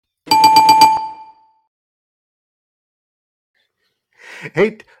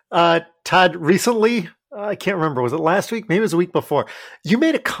Hey, Todd, recently, I can't remember, was it last week? Maybe it was a week before. You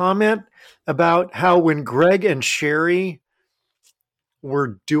made a comment about how when Greg and Sherry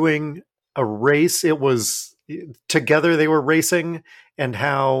were doing a race, it was together they were racing, and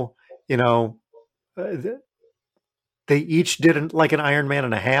how, you know, uh, they each did like an Ironman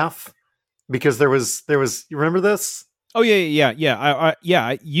and a half because you remember this? Oh yeah.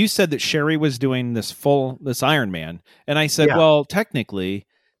 You said that Sherry was doing this Iron Man, and I said, Yeah. well, technically,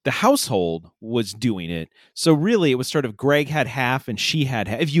 the household was doing it. So really, it was sort of Greg had half and she had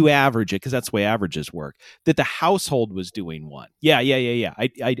half. If you average it, because that's the way averages work, that the household was doing one. Yeah. I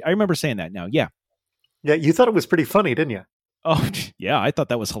remember saying that now. Yeah. Yeah. You thought it was pretty funny, didn't you? Oh yeah, I thought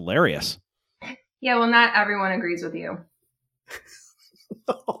that was hilarious. Yeah, well, not everyone agrees with you.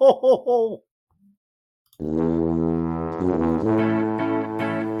 Oh.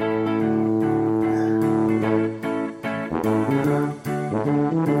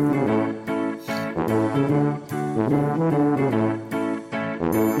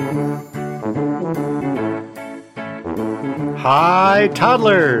 Hi,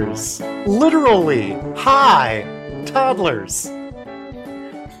 toddlers! Literally, hi, toddlers!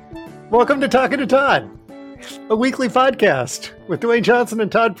 Welcome to Talking to Todd, a weekly podcast with Dwayne Johnson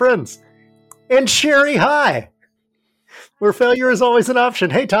and Todd Prince. And Sherry, hi! Where failure is always an option.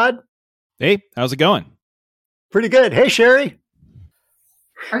 Hey, Todd. Hey, how's it going? Pretty good. Hey, Sherry.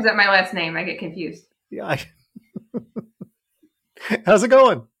 Or is that my last name? I get confused. Yeah. How's it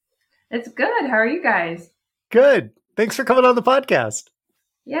going? It's good. How are you guys? Good. Thanks for coming on the podcast.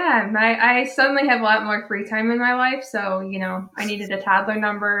 Yeah, I suddenly have a lot more free time in my life, so, I needed a toddler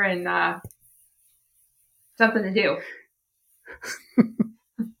number and something to do.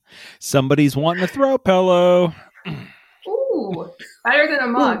 Somebody's wanting a throw pillow. Ooh, better than a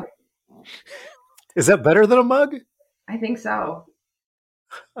mug. Is that better than a mug? I think so.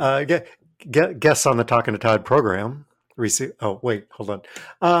 Guests on the Talking to Todd program. Oh, wait, hold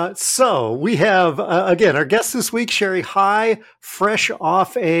on. So we have, again, our guest this week, Sherry High, fresh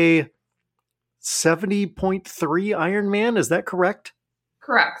off a 70.3 Ironman. Is that correct?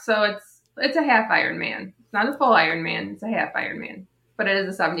 Correct. So it's a half Ironman. It's not a full Ironman. It's a half Ironman, but it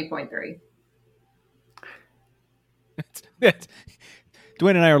is a 70.3.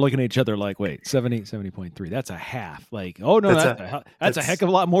 Dwayne and I are looking at each other like, wait, 70.3. That's a half. Like, oh no, that's a heck of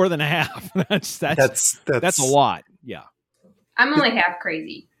a lot more than a half. that's a lot. Yeah. I'm only half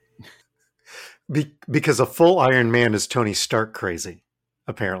crazy. Because a full Ironman is Tony Stark crazy,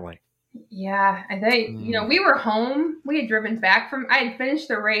 apparently. Yeah. And we were home. We had driven back I had finished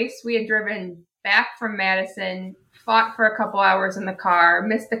the race. We had driven back from Madison, fought for a couple hours in the car,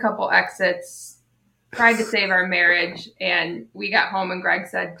 missed a couple exits, tried to save our marriage, and we got home and Greg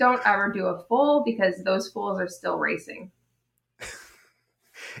said, don't ever do a full because those fools are still racing.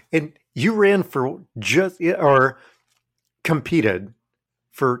 And you ran for competed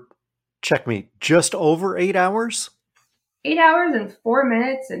for, check me, just over 8 hours? 8 hours and 4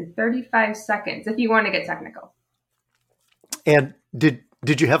 minutes and 35 seconds, if you want to get technical. And did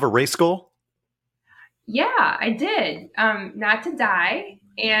you have a race goal? Yeah, I did. Not to die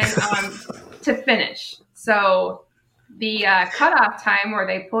and to finish. So the cutoff time where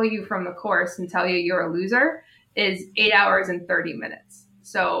they pull you from the course and tell you you're a loser is 8 hours and 30 minutes.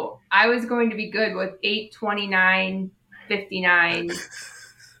 So I was going to be good with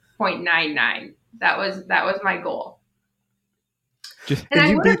 8:29:59.99. That was my goal. And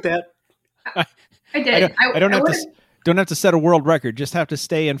you beat that? I did. I don't have to set a world record. Just have to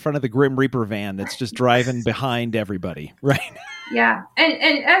stay in front of the Grim Reaper van that's just driving behind everybody, right? Yeah,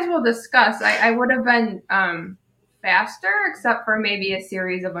 and as we'll discuss, I would have been faster, except for maybe a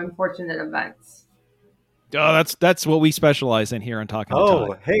series of unfortunate events. Oh, that's what we specialize in here on Talking to Todd.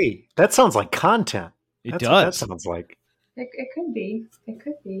 Oh, hey, that sounds like content. It does. What that sounds like. It could be. It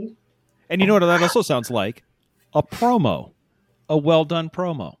could be. And you know what that also sounds like? A promo. A well done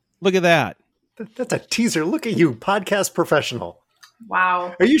promo. Look at that. That's a teaser. Look at you, podcast professional.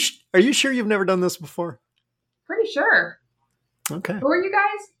 Wow. Are you sure you've never done this before? Pretty sure. Okay. Who are you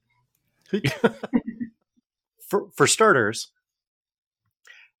guys? For starters,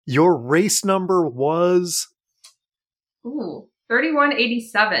 your race number was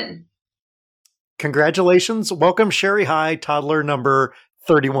 3187. Congratulations. Welcome, Sherry High, toddler number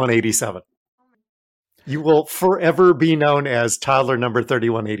 3187. You will forever be known as toddler number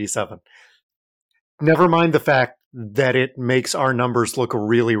 3187. Never mind the fact that it makes our numbers look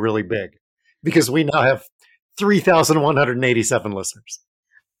really, really big because we now have 3,187 listeners.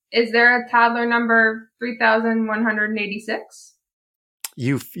 Is there a toddler number 3,186?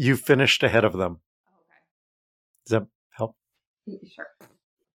 You finished ahead of them. Okay. Does that help? Sure.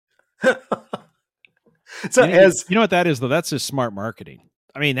 So as you know what that is though, that's just smart marketing.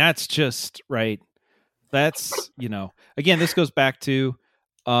 I mean, that's just right. That's, again, this goes back to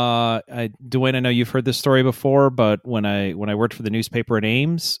Dwayne, I know you've heard this story before, but when I worked for the newspaper in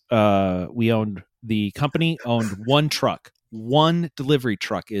Ames, the company owned one truck. One delivery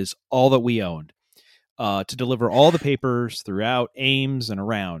truck is all that we owned to deliver all the papers throughout Ames and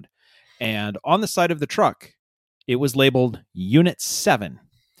around. And on the side of the truck, it was labeled Unit 7.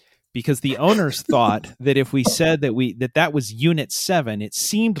 Because the owners thought that if we said that was Unit 7, it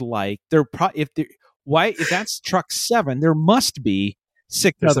seemed like if that's truck 7, there must be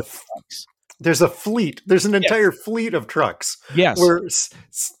 6 other trucks. There's a fleet. There's an entire fleet of trucks. Yes.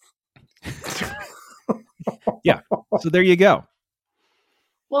 Yeah. So there you go.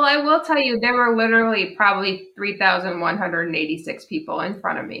 Well, I will tell you, there were literally probably 3,186 people in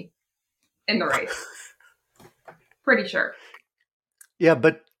front of me in the race. Pretty sure. Yeah,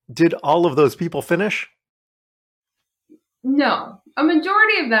 but did all of those people finish? No, a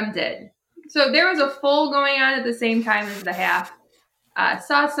majority of them did. So there was a full going on at the same time as the half.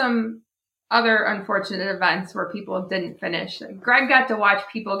 Saw some other unfortunate events where people didn't finish. Greg got to watch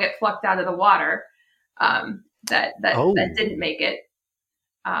people get plucked out of the water that didn't make it.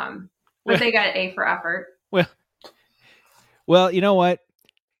 But they got an A for effort. Well, you know what?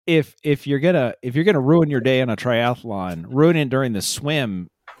 If you're gonna ruin your day on a triathlon, ruin it during the swim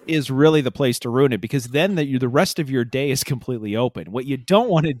is really the place to ruin it, because then the rest of your day is completely open. What you don't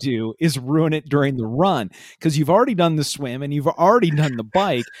want to do is ruin it during the run, because you've already done the swim and you've already done the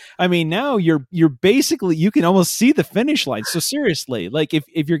bike. I mean, now you're basically, you can almost see the finish line. So seriously, like if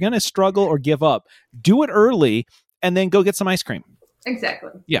you're going to struggle or give up, do it early and then go get some ice cream. Exactly.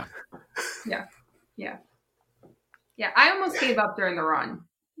 Yeah. I almost gave up during the run,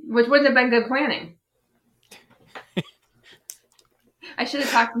 which wouldn't have been good planning. I should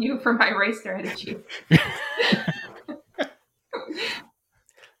have talked to you for my race strategy.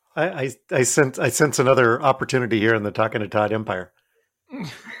 I sense another opportunity here in the Talking to Todd empire.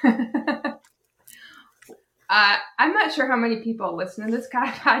 I'm not sure how many people listen to this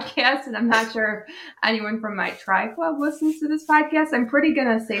podcast, and I'm not sure if anyone from my Tri Club listens to this podcast. I'm pretty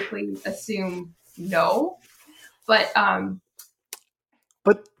gonna safely assume no, but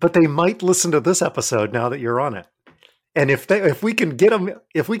they might listen to this episode now that you're on it. And if we can get them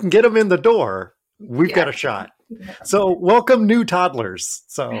in the door, we've got a shot. So welcome new toddlers.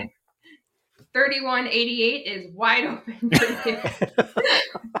 So 3188 is wide open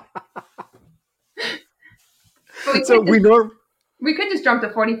for you. We could just jump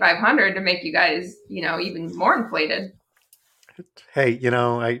to 4,500 to make you guys, even more inflated. Hey,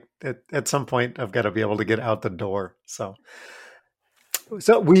 at some point I've got to be able to get out the door. So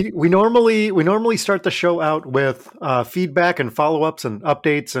we normally start the show out with feedback and follow-ups and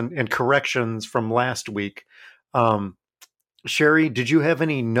updates and corrections from last week. Sherry, did you have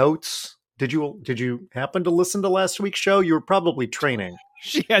any notes? Did you happen to listen to last week's show? You were probably training.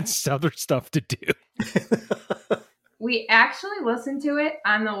 She had other stuff to do. We actually listened to it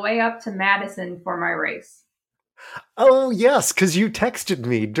on the way up to Madison for my race. Oh yes, because you texted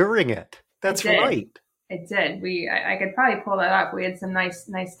me during it. That's right. It did. I could probably pull that up. We had some nice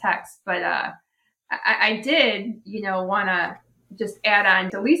texts, but I did, want to just add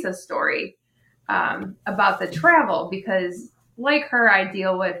on to Lisa's story about the travel, because like her, I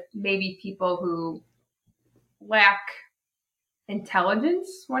deal with maybe people who lack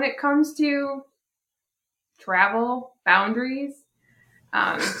intelligence when it comes to travel boundaries,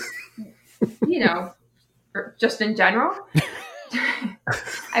 just in general.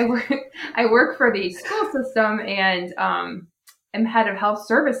 I work for the school system and am head of health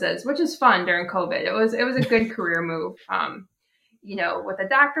services, which is fun during COVID. It was a good career move. With a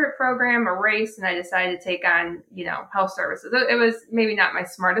doctorate program, a race, and I decided to take on, health services. It was maybe not my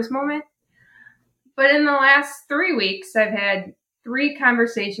smartest moment, but in the last 3 weeks, I've had 3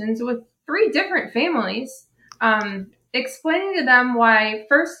 conversations with 3 different families, explaining to them why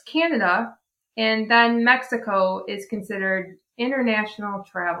first Canada and then Mexico is considered international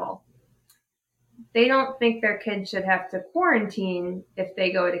travel. They don't think their kids should have to quarantine if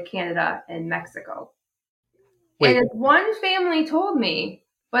they go to Canada and Mexico. Wait. And as one family told me,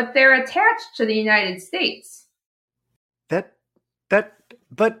 but they're attached to the United States.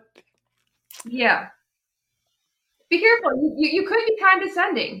 But yeah. Be careful. You could be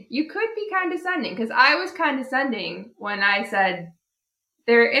condescending. Because I was condescending when I said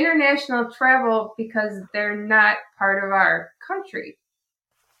they're international travel because they're not part of our country.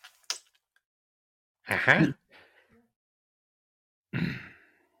 Uh-huh.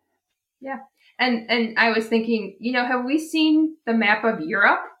 Yeah. And I was thinking, have we seen the map of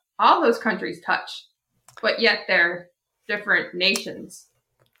Europe? All those countries touch, but yet they're different nations.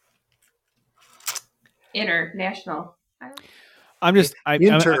 International. That's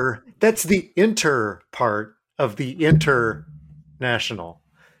the inter part of the international.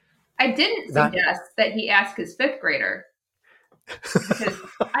 I didn't suggest that he ask his fifth grader because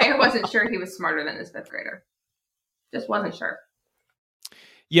I wasn't sure he was smarter than his fifth grader. Just wasn't sure.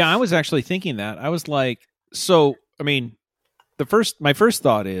 Yeah, I was actually thinking that. I was like, my first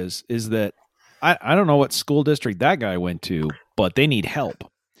thought is that I don't know what school district that guy went to, but they need help.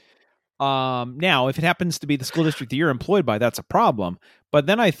 Now, if it happens to be the school district that you're employed by, that's a problem. But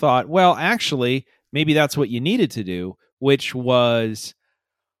then I thought, well, actually, maybe that's what you needed to do, which was,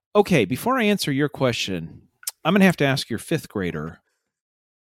 okay, before I answer your question, I'm going to have to ask your fifth grader,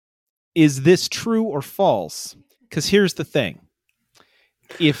 is this true or false? Because here's the thing.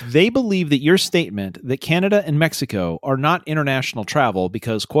 If they believe that your statement that Canada and Mexico are not international travel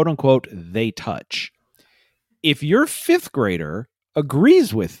because, quote unquote, they touch, if your fifth grader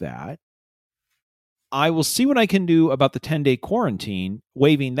agrees with that, I will see what I can do about the 10-day quarantine,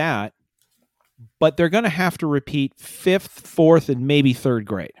 waiving that, but they're going to have to repeat fifth, fourth, and maybe third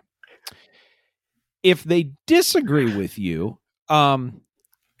grade. If they disagree with you,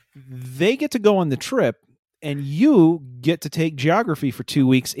 they get to go on the trip, and you get to take geography for 2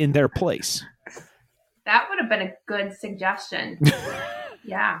 weeks in their place. That would have been a good suggestion.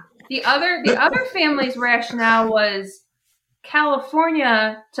 Yeah. The other family's rationale was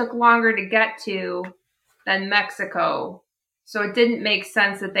California took longer to get to than Mexico. So it didn't make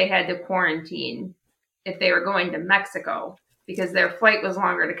sense that they had to quarantine if they were going to Mexico because their flight was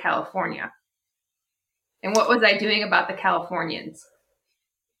longer to California. And what was I doing about the Californians?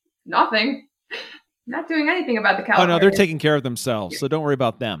 Nothing. Not doing anything about the Californians. Oh, no, they're taking care of themselves, so don't worry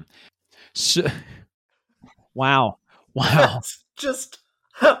about them. So, wow. I'm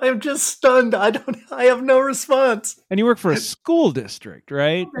just stunned. I have no response. And you work for a school district,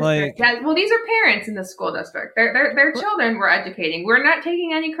 right? Yeah, well, these are parents in the school district. Their children we're educating. We're not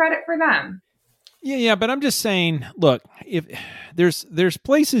taking any credit for them. Yeah, but I'm just saying, look, if there's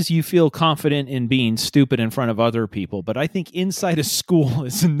places you feel confident in being stupid in front of other people, but I think inside a school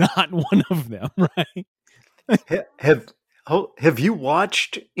is not one of them, right? Have you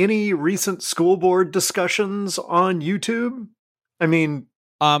watched any recent school board discussions on YouTube? I mean,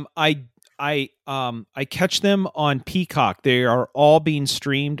 I catch them on Peacock. They are all being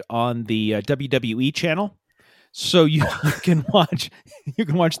streamed on the WWE channel. So you can watch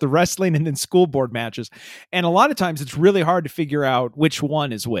the wrestling and then school board matches. And a lot of times it's really hard to figure out which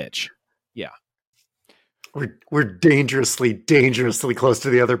one is which. Yeah. We're dangerously close to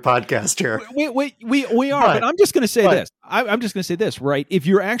the other podcast here. We are, but I'm just going to say this. I'm just going to say this, right? If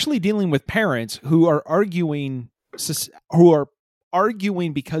you're actually dealing with parents who are arguing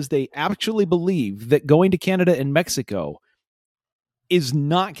because they actually believe that going to Canada and Mexico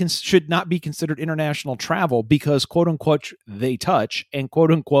should not be considered international travel because, quote unquote, they touch and, quote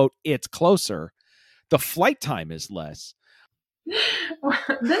unquote, it's closer, the flight time is less.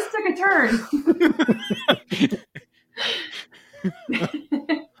 This took a turn.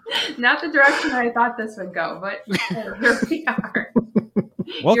 Not the direction I thought this would go, but here we are.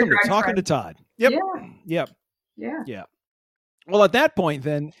 Welcome to Talking to Todd. Yep. Yeah. Well, at that point,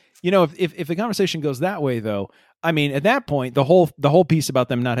 then, if the conversation goes that way, though, I mean, at that point, the whole piece about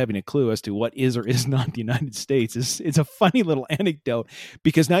them not having a clue as to what is or is not the United States it's a funny little anecdote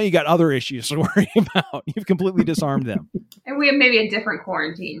because now you got other issues to worry about. You've completely disarmed them. And we have maybe a different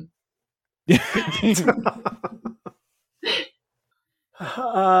quarantine.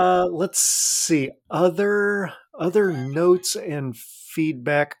 Let's see. Other notes and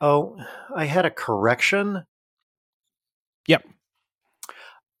feedback. Oh, I had a correction. Yep.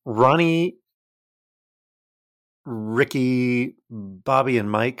 Ronnie, Ricky, Bobby, and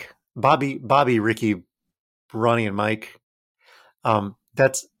Mike. Bobby, Ricky, Ronnie, and Mike.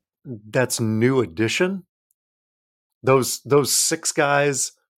 That's New Edition. Those 6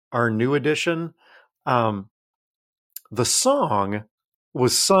 guys are New Edition. The song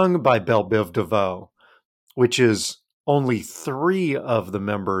was sung by Belle Biv DeVoe, which is only 3 of the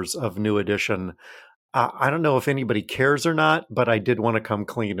members of New Edition. I don't know if anybody cares or not, but I did want to come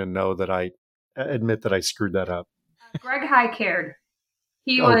clean and know that I admit that I screwed that up. Greg High cared.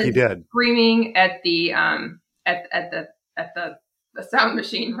 He did. Screaming at the at the sound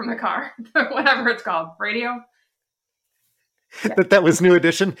machine from the car, whatever it's called, radio. Yeah. That was New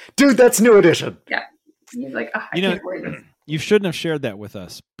Edition, dude. That's New Edition. Yeah, he's like, I can't believe this. You shouldn't have shared that with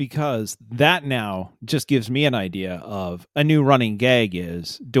us, because that now just gives me an idea of a new running gag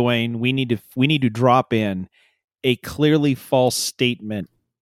is, Dwayne, we need to drop in a clearly false statement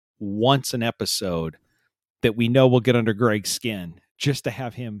once an episode that we know will get under Greg's skin, just to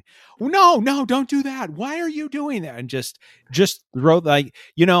have him, no, don't do that. Why are you doing that? And just throw, like,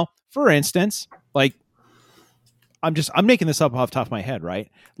 for instance, like, I'm making this up off the top of my head, right?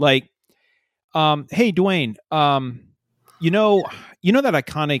 Like, hey, Dwayne, you know that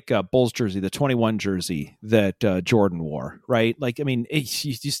iconic Bulls jersey, the 21 jersey that Jordan wore, right? Like, I mean,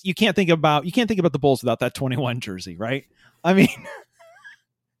 you can't think about the Bulls without that 21 jersey, right? I mean,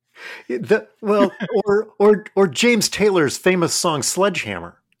 or James Taylor's famous song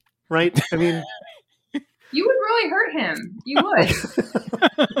 "Sledgehammer," right? I mean, you would really hurt him. You would.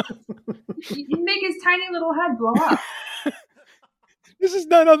 You'd make his tiny little head blow up. This is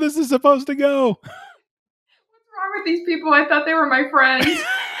not how this is supposed to go. What's wrong with these people? I thought they were my friends.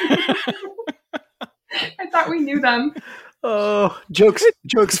 I thought we knew them. Oh, jokes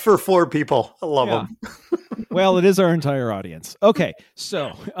for 4 people. I love them. Well, it is our entire audience. Okay,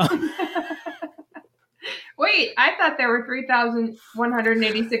 so. Wait, I thought there were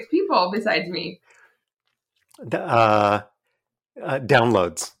 3,186 people besides me.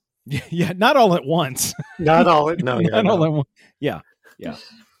 Downloads. Yeah, not all at once. Not all at all at once. Yeah. All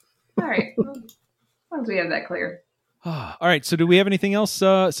right. Well, as long as we have that clear. All right. So do we have anything else,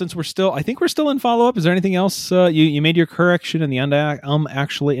 since I think we're still in follow-up. Is there anything else? You made your correction in the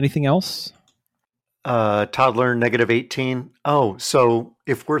actually anything else? Toddler -18. Oh, so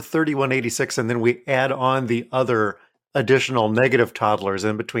if we're 3186 and then we add on the other additional negative toddlers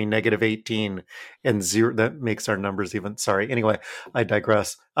in between -18 and 0, that makes our numbers even. Sorry. Anyway, I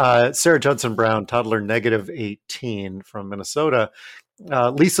digress. Sarah Judson Brown, toddler -18 from Minnesota.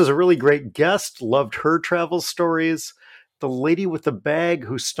 Lisa's a really great guest. Loved her travel stories. The lady with the bag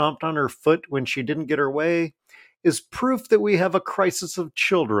who stomped on her foot when she didn't get her way is proof that we have a crisis of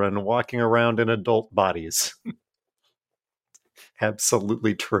children walking around in adult bodies.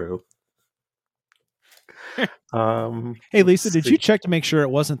 Absolutely true. Hey, Lisa, did you check to make sure it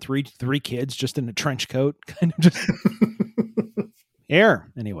wasn't three kids just in a trench coat? Kind of just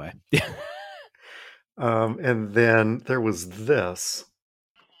air. Anyway. And then there was this.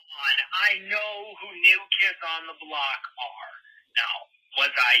 I know who New Kids on the Block are. Now,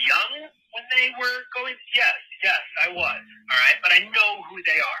 was I young when they were going? Yes, I was. All right, but I know who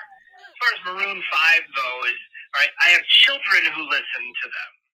they are. As far as Maroon 5 goes, all right, I have children who listen to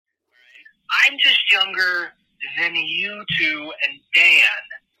them. All right? I'm just younger than you two and Dan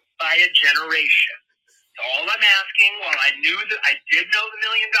by a generation. So all I'm asking, while I did know the $1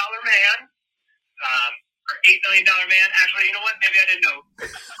 Million Man, or $8 Million Man. Actually, you know what? Maybe I didn't know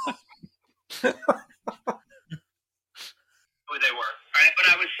who they were. All right, but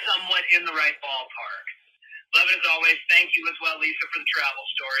I was somewhat in the right ballpark. Love it as always. Thank you as well, Lisa, for the travel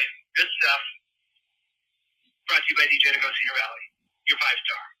story. Good stuff. Brought to you by DJ to Go Cedar Valley. Your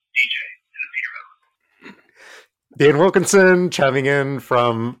 5-star DJ in the Cedar Valley. Dan Wilkinson chiming in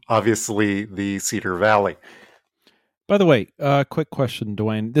from, obviously, the Cedar Valley. By the way, quick question,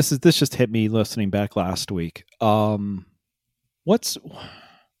 Dwayne. This just hit me listening back last week. What's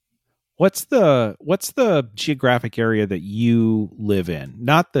the geographic area that you live in?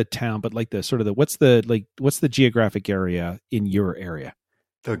 Not the town, but like what's the geographic area in your area?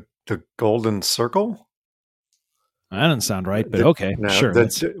 The Golden Circle? That doesn't sound right, but okay, no, sure.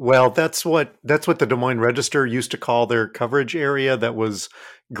 That's what the Des Moines Register used to call their coverage area. That was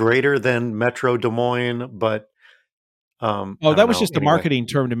greater than Metro Des Moines, but that was just a marketing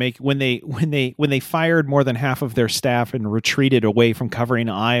term to make when they fired more than half of their staff and retreated away from covering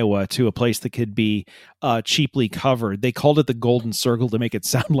Iowa to a place that could be cheaply covered. They called it the Golden Circle to make it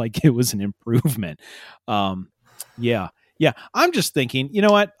sound like it was an improvement. Yeah. I'm just thinking, you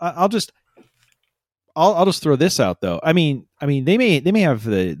know what? I'll just throw this out though. I mean, they may have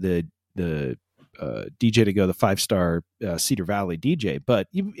the DJ to go, the 5-star Cedar Valley DJ, but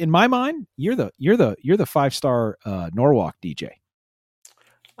in my mind, you're the 5-star Norwalk DJ.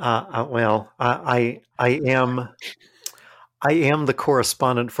 Well, I am the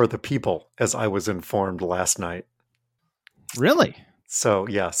correspondent for the People, as I was informed last night. Really? So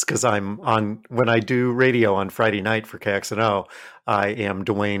yes, because when I do radio on Friday night for KXNO, I am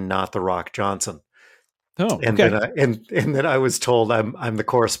Dwayne, not the Rock Johnson. Oh, and okay. Then I was told I'm the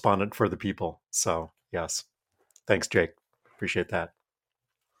correspondent for the People. So yes, thanks, Jake. Appreciate that.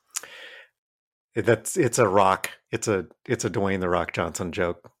 It's a Rock. It's a Dwayne the Rock Johnson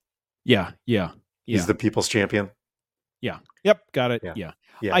joke. Yeah. He's the People's champion. Yeah. Yep. Got it. Yeah.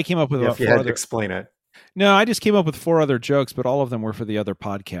 I came up with if you had to explain it. No, I just came up with 4 other jokes, but all of them were for the other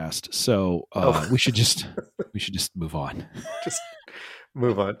podcast. So we should just move on. Just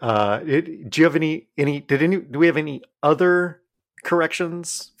move on. Do you have do we have any other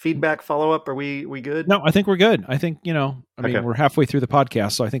corrections, feedback, follow up? Are we good? No, I think we're good. I think, Okay. we're halfway through the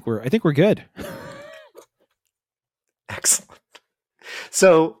podcast, so I think we're good. Excellent.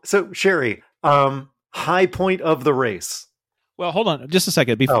 So Sherry, high point of the race. Well, hold on just a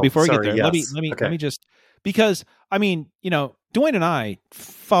second before we get there. Yes. Let me just, because Dwayne and I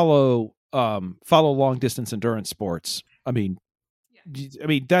follow long distance endurance sports. I mean,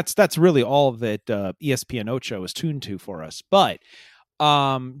 that's really all that ESPN Ocho is tuned to for us. But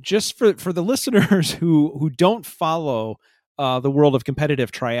just for the listeners who don't follow the world of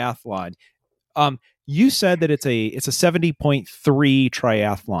competitive triathlon, you said that it's a 70.3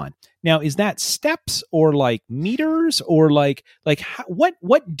 triathlon. Now, is that steps or like meters or like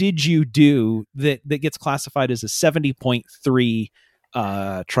what did you do that gets classified as a 70.3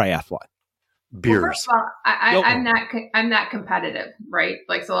 triathlon? Beers. Well, first of all, I'm not competitive, right?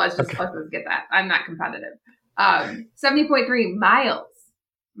 Like, so let's get that. I'm not competitive. 70.3 miles.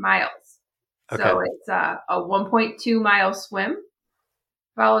 Okay. So it's a 1.2 mile swim,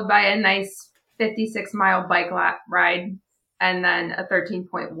 followed by a nice 56 mile bike ride, and then a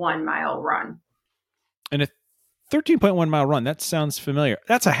 13.1 mile run. And a 13.1 mile run, that sounds familiar.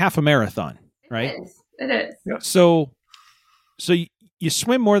 That's a half a marathon, right? It is. Yeah. So you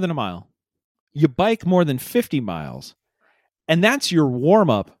swim more than a mile, you bike more than 50 miles, and that's your warm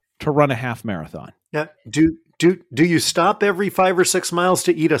up to run a half marathon. Yeah. Do you stop every 5 or 6 miles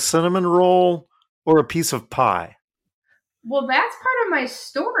to eat a cinnamon roll or a piece of pie? Well, that's part of my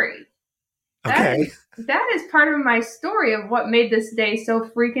story. Okay. That is part of my story of what made this day so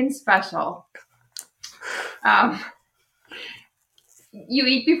freaking special. You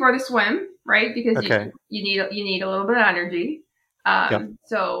eat before the swim, right? Because you need a little bit of energy.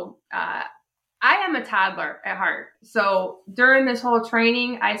 So I am a toddler at heart. So during this whole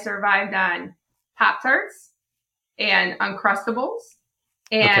training, I survived on Pop-Tarts and Uncrustables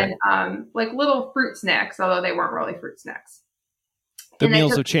and like little fruit snacks, although they weren't really fruit snacks. The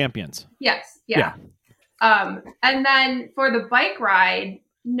meals of champions. Yes. Yeah. And then for the bike ride,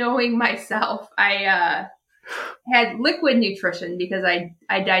 knowing myself, I had liquid nutrition because I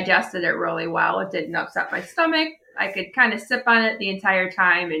digested it really well. It didn't upset my stomach. I could kind of sip on it the entire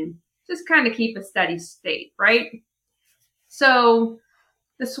time and just kind of keep a steady state, right? So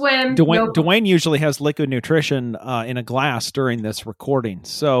the swim. Dwayne usually has liquid nutrition in a glass during this recording.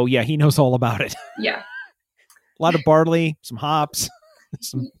 So yeah, he knows all about it. Yeah. A lot of barley, some hops,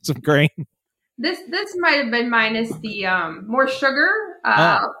 some grain. This might have been minus the more sugar,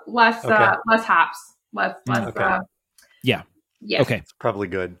 less hops, less. Yeah. Okay. It's probably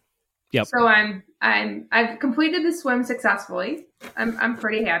good. Yep. So I've completed the swim successfully. I'm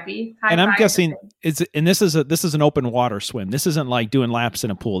pretty happy. And I'm guessing this is an open water swim. This isn't like doing laps in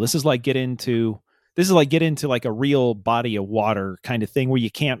a pool. This is like get into like a real body of water kind of thing where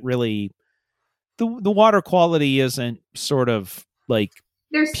you can't really the water quality isn't sort of like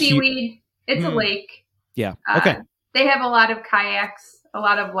there's seaweed. It's a lake. Yeah. Okay. They have a lot of kayaks, a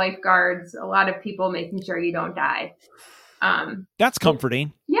lot of lifeguards, a lot of people making sure you don't die. That's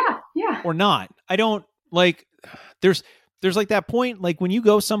comforting. Yeah. Or not. I don't like there's like that point, like when you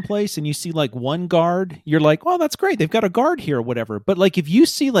go someplace and you see like one guard, you're like, well, that's great. They've got a guard here or whatever. But like if you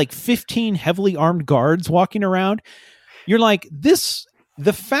see like 15 heavily armed guards walking around, you're like,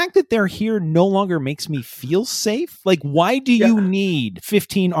 the fact that they're here no longer makes me feel safe. Like, why do you need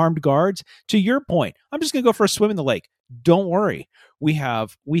 15 armed guards? To your point, I'm just going to go for a swim in the lake. Don't worry. We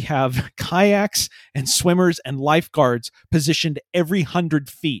have kayaks and swimmers and lifeguards positioned every 100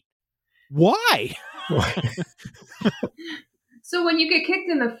 feet. Why? So when you get kicked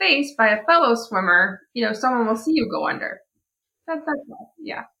in the face by a fellow swimmer, someone will see you go under. That's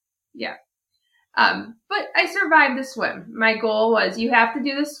yeah. But I survived the swim. My goal was you have to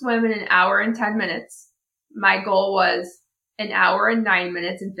do the swim in 1 hour and 10 minutes. My goal was 1 hour and 9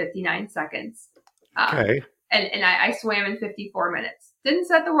 minutes and 59 seconds. Okay. And I swam in 54 minutes. Didn't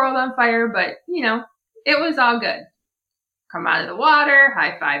set the world on fire, but, it was all good. Come out of the water,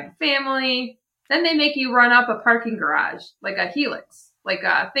 high five the family. Then they make you run up a parking garage, like a Helix. Like,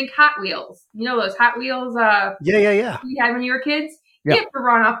 think Hot Wheels. You know those Hot Wheels Yeah. you had when you were kids? Yeah. You have to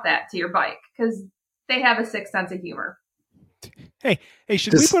run up that to your bike because they have a sixth sense of humor. Hey,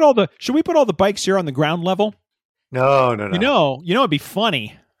 should we put all the bikes here on the ground level? No. It'd be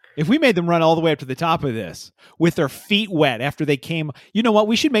funny if we made them run all the way up to the top of this with their feet wet after they came. You know what?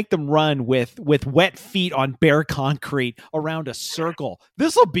 We should make them run with wet feet on bare concrete around a circle.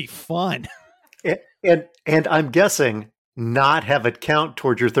 This will be fun. And I'm guessing not have it count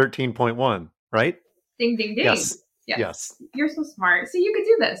towards your 13.1, right? Ding, ding, ding. Yes. Yes. Yes. You're so smart. So you could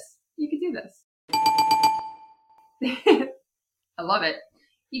do this. You could do this. I love it.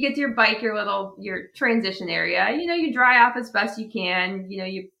 You get to your bike, your transition area. You dry off as best you can.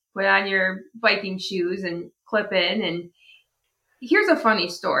 You put on your biking shoes and clip in. And here's a funny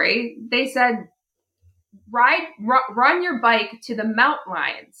story. They said, run your bike to the mountain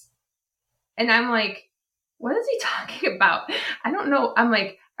lions. And I'm like, what is he talking about? I don't know. I'm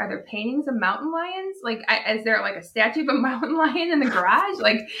like, are there paintings of mountain lions? Like, is there like a statue of a mountain lion in the garage?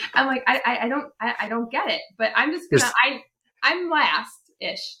 Like, I'm like, I don't get it. But I'm just gonna, I'm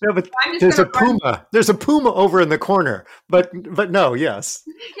last-ish. No, but so there's a puma. There's a puma over in the corner. But no, yes.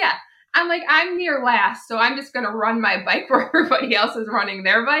 Yeah. I'm like, I'm near last, so I'm just gonna run my bike where everybody else is running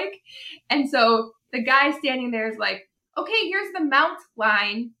their bike. And so the guy standing there is like, okay, here's the mount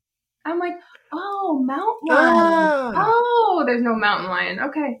line. I'm like, oh, mountain lion. Oh, there's no mountain lion.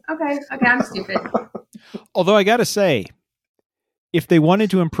 Okay, I'm stupid. Although I got to say, if they wanted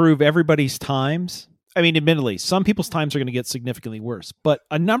to improve everybody's times, I mean, admittedly, some people's times are going to get significantly worse, but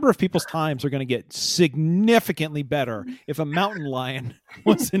a number of people's times are going to get significantly better if a mountain lion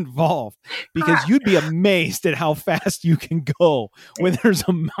was involved, because you'd be amazed at how fast you can go when there's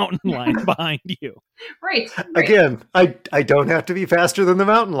a mountain lion behind you. Right. Again, I don't have to be faster than the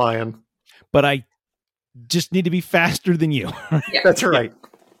mountain lion. But I just need to be faster than you. Yeah. That's right.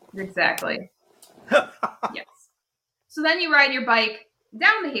 Exactly. Yes. So then you ride your bike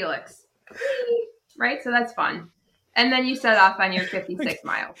down the helix. Right? So that's fun. And then you set off on your 56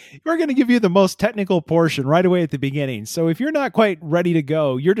 miles. We're going to give you the most technical portion right away at the beginning. So if you're not quite ready to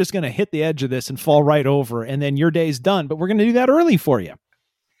go, you're just going to hit the edge of this and fall right over, and then your day's done. But we're going to do that early for you.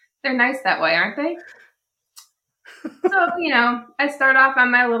 They're nice that way, aren't they? So, I start off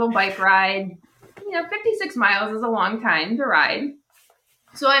on my little bike ride. 56 miles is a long time to ride.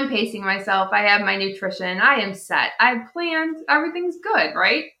 So I'm pacing myself. I have my nutrition. I am set. I've planned. Everything's good,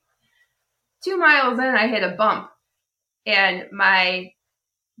 right? 2 miles in, I hit a bump. And my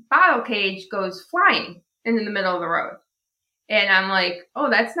bottle cage goes flying in the middle of the road. And I'm like,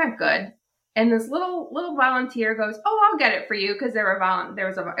 oh, that's not good. And this little volunteer goes, oh, I'll get it for you, because it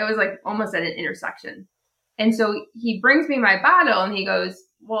was like almost at an intersection. And so he brings me my bottle and he goes,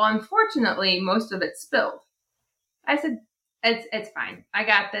 well, unfortunately, most of it spilled. I said, it's fine. I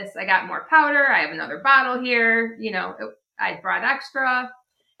got this. I got more powder. I have another bottle here. I brought extra.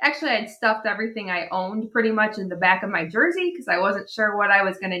 Actually, I'd stuffed everything I owned pretty much in the back of my jersey because I wasn't sure what I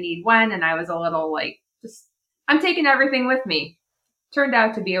was going to need when. And I was a little like, I'm taking everything with me. Turned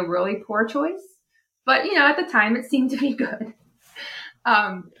out to be a really poor choice. But, at the time, it seemed to be good.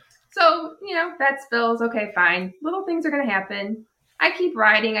 So, that spills. Okay, fine. Little things are going to happen. I keep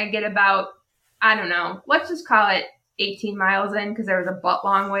riding. I get about, I don't know, let's just call it 18 miles in because there was a butt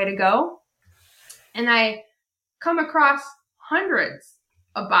long way to go. And I come across hundreds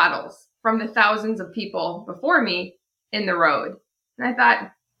of bottles from the thousands of people before me in the road. And I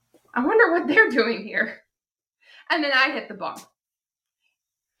thought, I wonder what they're doing here. And then I hit the bump.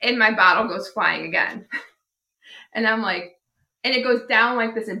 And my bottle goes flying again. And I'm like, and it goes down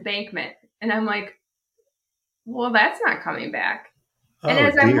like this embankment. And I'm like, well, that's not coming back. And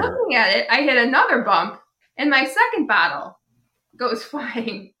as I'm looking at it, I hit another bump. And my second bottle goes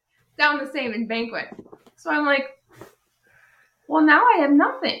flying down the same embankment. So I'm like, well, now I have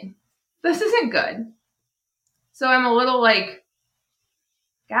nothing. This isn't good. So I'm a little like,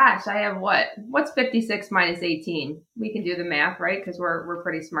 gosh, I have what? What's 56 minus 18? We can do the math, right? Because we're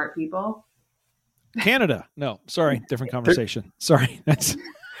pretty smart people. Canada. No, sorry. Different conversation. Sorry. That's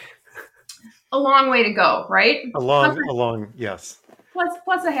a long way to go, right? A long, yes.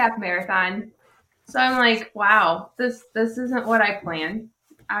 Plus a half marathon. So I'm like, wow, this isn't what I planned.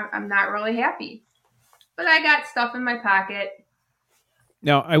 I'm not really happy. But I got stuff in my pocket.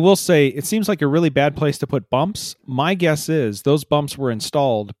 Now, I will say, it seems like a really bad place to put bumps. My guess is those bumps were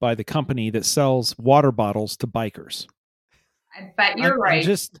installed by the company that sells water bottles to bikers. I bet you're right. I'm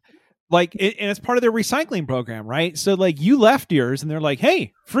just like, and it's part of their recycling program, right? So like you left yours and they're like,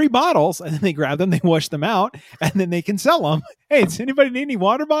 hey, free bottles. And then they grab them, they wash them out, and then they can sell them. Hey, does anybody need any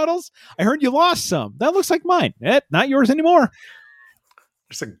water bottles? I heard you lost some. That looks like mine. Not yours anymore.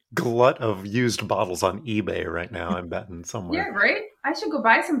 There's a glut of used bottles on eBay right now, I'm betting somewhere. Yeah, right? I should go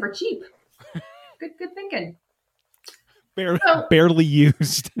buy some for cheap. Good thinking. Barely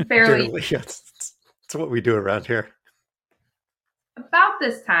used. Barely. Yes. That's what we do around here. About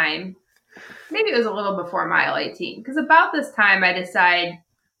this time, maybe it was a little before mile 18, because about this time I decide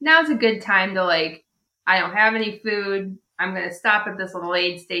now's a good time to I don't have any food. I'm going to stop at this little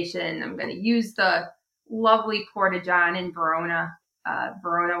aid station. I'm going to use the lovely Porta-John in Verona,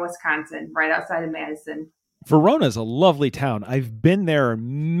 Wisconsin, right outside of Madison. Verona is a lovely town. I've been there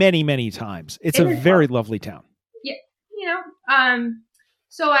many, many times. It's a very lovely town. Yeah,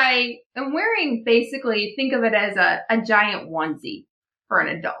 so I am wearing, basically, think of it as a giant onesie for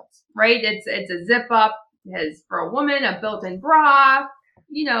an adult, right? It's a zip up. It has, for a woman, a built-in bra.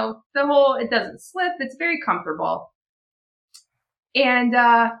 It doesn't slip. It's very comfortable. And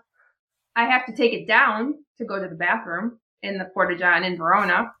I have to take it down to go to the bathroom in the Porta-John in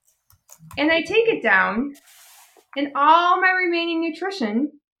Verona. And I take it down, and all my remaining nutrition,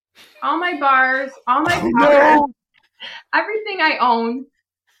 all my bars, all my powder, everything I own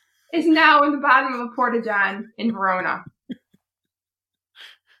is now in the bottom of a Porta-John in Verona.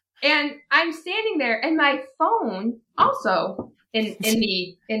 And I'm standing there, and my phone also in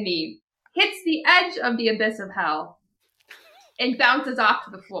the hits the edge of the abyss of hell and bounces off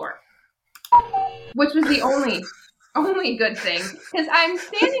to the floor, which was the only good thing, because I'm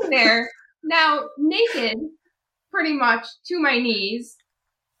standing there now naked, pretty much to my knees,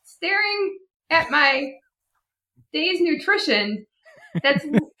 staring at my day's nutrition that's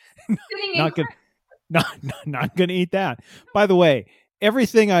sitting in. Not gonna eat that. By the way,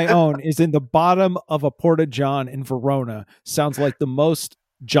 everything I own is in the bottom of a Porta-John in Verona. Sounds like the most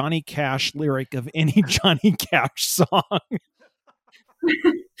Johnny Cash lyric of any Johnny Cash song.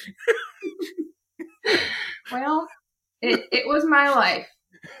 Well, it was my life.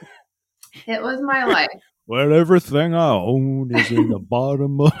 It was my life. Well, everything I own is in the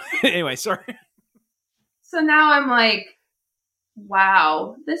bottom of... Anyway, sorry. So now I'm like,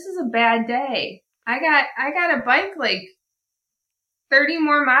 wow, this is a bad day. I got a bike like 30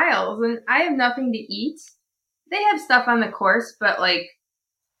 more miles and I have nothing to eat. They have stuff on the course, but like,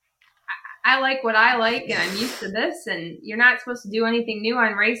 I like what I like and I'm used to this, and you're not supposed to do anything new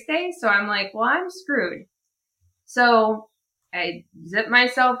on race day. So I'm like, well, I'm screwed. So I zipped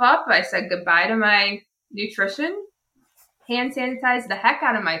myself up. I said goodbye to my nutrition, hand sanitized the heck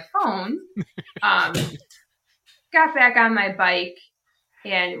out of my phone, got back on my bike,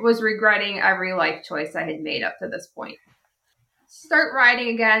 and was regretting every life choice I had made up to this point. Start riding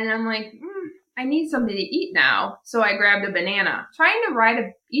again, and I'm like, I need something to eat now. So I grabbed a banana. Trying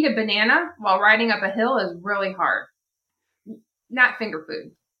to eat a banana while riding up a hill is really hard. Not finger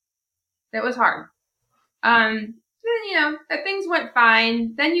food. That was hard. Then, things went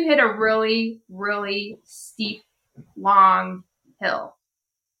fine. Then you hit a really, really steep, long hill.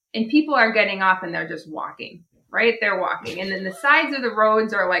 And people are getting off and they're just walking, right? They're walking. And then the sides of the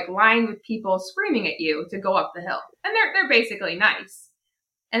roads are like lined with people screaming at you to go up the hill. And they're basically nice.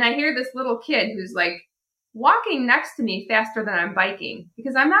 And I hear this little kid who's like walking next to me faster than I'm biking,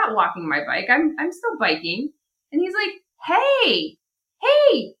 because I'm not walking my bike. I'm still biking. And he's like, hey,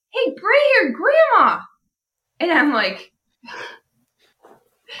 Bray here, Grandma. And I'm like,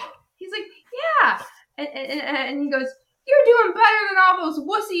 he's like, yeah. And he goes, you're doing better than all those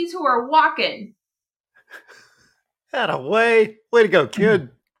wussies who are walking. Way to go, kid.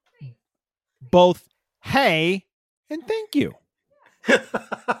 Both hey and thank you. Yeah.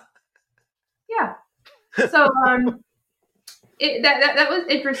 So that was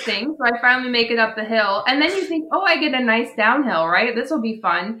interesting. So I finally make it up the hill, and then you think, oh, I get a nice downhill, right? This will be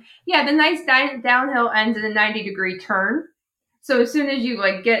fun. Yeah, the nice downhill ends in a 90-degree turn. So as soon as you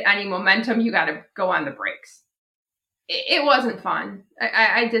get any momentum, you got to go on the brakes. It wasn't fun.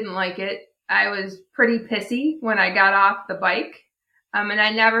 I didn't like it. I was pretty pissy when I got off the bike, and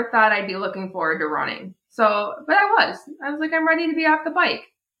I never thought I'd be looking forward to running. So, but I was like, I'm ready to be off the bike.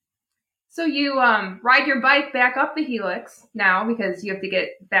 So you ride your bike back up the helix now, because you have to get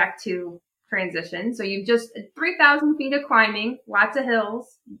back to transition. So you've just 3,000 feet of climbing, lots of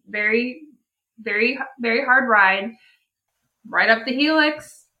hills, very, very, very hard ride. Right up the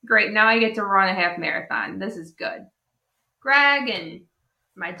helix. Great. Now I get to run a half marathon. This is good. Greg and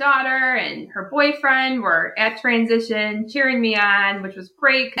my daughter and her boyfriend were at transition cheering me on, which was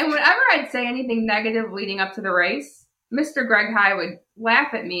great. And whenever I'd say anything negative leading up to the race, Mr. Greg High would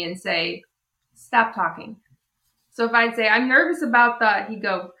laugh at me and say, stop talking. So if I'd say, I'm nervous about that, he'd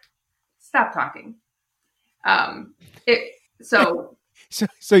go, stop talking. So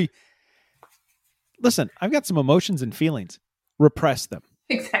listen, I've got some emotions and feelings. Repress them.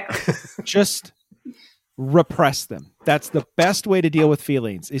 Exactly. Just repress them. That's the best way to deal with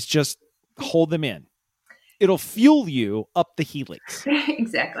feelings, is just hold them in. It'll fuel you up the helix.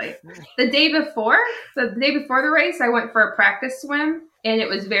 Exactly. The day before the race, I went for a practice swim, and it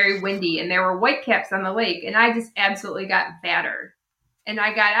was very windy, and there were whitecaps on the lake, and I just absolutely got battered. And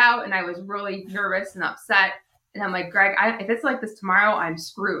I got out, and I was really nervous and upset. And I'm like, Greg, if it's like this tomorrow, I'm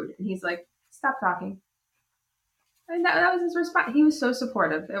screwed. And he's like, stop talking. And that was his response. He was so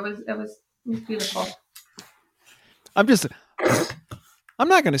supportive. It was beautiful. I'm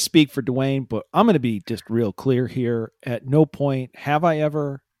not going to speak for Dwayne, but I'm going to be just real clear here. At no point have I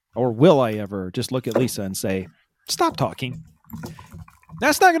ever, or will I ever, just look at Lisa and say, stop talking.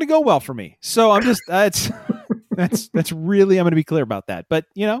 That's not going to go well for me. So I'm just, that's really, I'm going to be clear about that. But,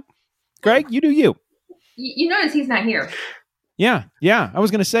 Greg, you do you. You notice he's not here. Yeah. I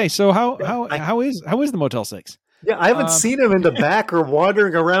was going to say, so how is the Motel 6? Yeah, I haven't seen him in the back or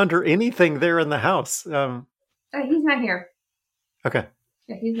wandering around or anything there in the house. He's not here. Okay.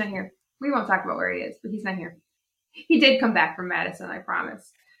 Yeah, he's not here. We won't talk about where he is, but he's not here. He did come back from Madison, I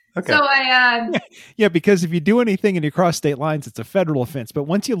promise. Okay. So I yeah, because if you do anything and you cross state lines, it's a federal offense. But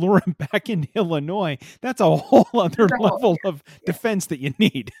once you lure him back into Illinois, that's a whole other level of defense that you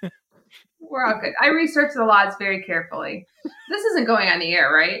need. We're all good. I researched the laws very carefully. This isn't going on the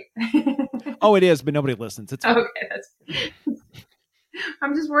air, right? Oh, it is, but nobody listens. It's okay.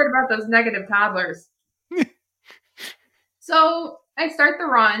 I'm just worried about those negative toddlers. So I start the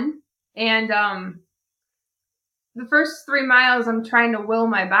run, and the first 3 miles, I'm trying to will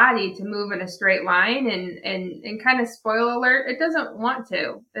my body to move in a straight line, and kind of spoiler alert, it doesn't want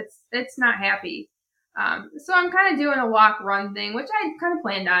to. It's not happy. So I'm kind of doing a walk run thing, which I kind of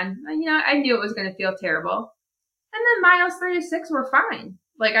planned on. I knew it was going to feel terrible. And then miles 3 to 6 were fine.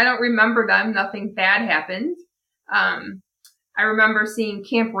 Like, I don't remember them. Nothing bad happened. I remember seeing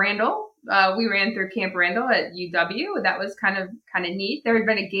Camp Randall. We ran through Camp Randall at UW. That was kind of neat. There had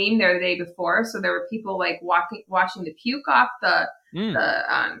been a game there the day before, so there were people like washing the puke off the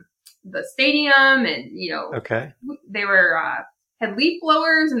stadium, and okay, they were had leaf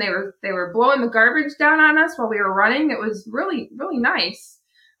blowers, and they were blowing the garbage down on us while we were running. It was really, really nice.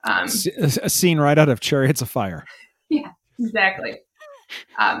 A scene right out of Chariots of Fire. Yeah, exactly.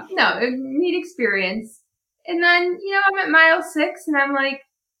 No, a neat experience. And then I'm at mile 6, and I'm like,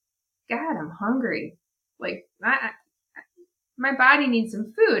 God, I'm hungry. Like, my body needs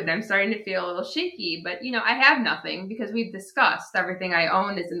some food, and I'm starting to feel a little shaky. But, I have nothing, because we've discussed everything I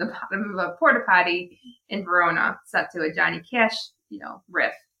own is in the bottom of a porta potty in Verona, set to a Johnny Cash,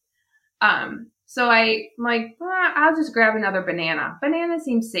 riff. So I'm like, I'll just grab another banana. Banana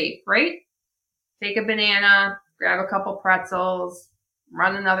seems safe, right? Take a banana, grab a couple pretzels,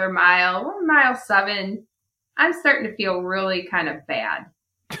 run another mile. We're mile 7. I'm starting to feel really kind of bad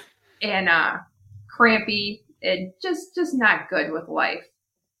and crampy and just not good with life.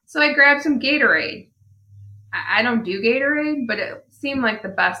 So I grabbed some Gatorade. I don't do Gatorade, but it seemed like the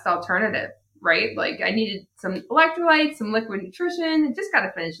best alternative, right? Like, I needed some electrolytes, some liquid nutrition. I just got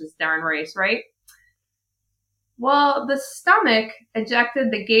to finish this darn race, right? Well, the stomach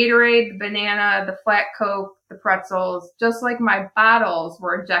ejected the Gatorade, the banana, the flat Coke, the pretzels, just like my bottles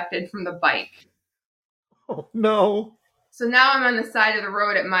were ejected from the bike. Oh, no. So now I'm on the side of the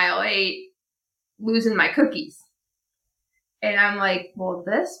road at mile 8, losing my cookies. And I'm like, well,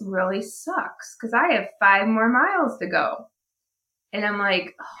 this really sucks, because I have 5 more miles to go. And I'm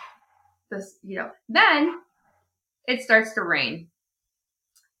like, then it starts to rain.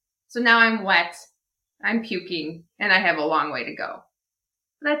 So now I'm wet, I'm puking, and I have a long way to go.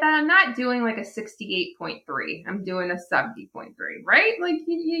 But I thought, I'm not doing like a 68.3. I'm doing a 70.3, right? Like,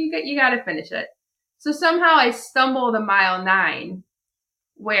 you got to finish it. So somehow I stumble to mile 9,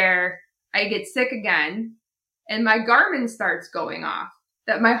 where I get sick again, and my Garmin starts going off,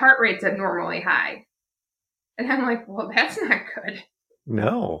 that my heart rate's abnormally high. And I'm like, well, that's not good.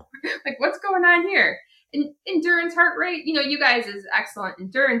 No. Like, what's going on here? Endurance heart rate, you guys as excellent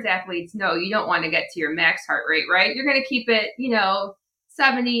endurance athletes know you don't want to get to your max heart rate, right? You're going to keep it,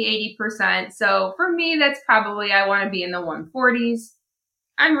 70, 80%. So for me, that's probably, I want to be in the 140s.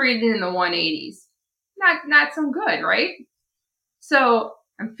 I'm reading in the 180s. Not so good, right? So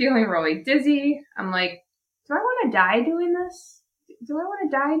I'm feeling really dizzy. I'm like, do I want to die doing this?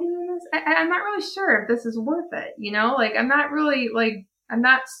 I'm not really sure if this is worth it. Like, I'm not really, like, I'm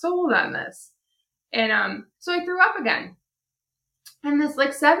not sold on this. And so I threw up again. And this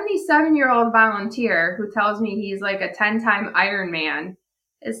like 77-year-old volunteer who tells me he's like a 10-time Ironman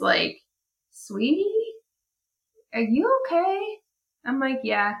is like, sweetie, are you okay? I'm like,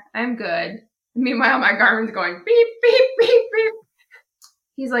 yeah, I'm good. Meanwhile, my Garmin's going beep, beep, beep, beep.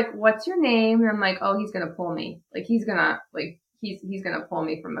 He's like, what's your name? And I'm like, oh, he's going to pull me. Like, he's going to pull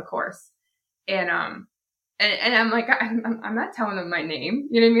me from the course. And I'm like, I'm not telling him my name.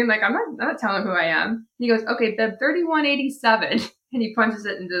 You know what I mean? Like, I'm not telling him who I am. And he goes, okay, bib 3187. And he punches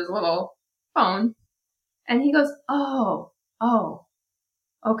it into his little phone. And he goes, oh,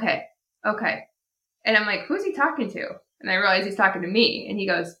 okay. And I'm like, who's he talking to? And I realize he's talking to me. And he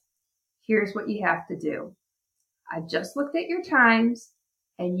goes, here's what you have to do. I just looked at your times,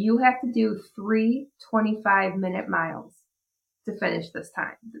 and you have to do 3 25-minute miles to finish this.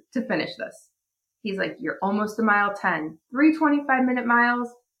 He's like, you're almost a mile 10, 3 25-minute miles,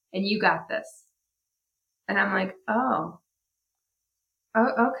 and you got this. And I'm like, oh,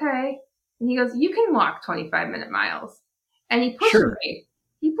 okay. And he goes, you can walk 25-minute miles. And he pushes me.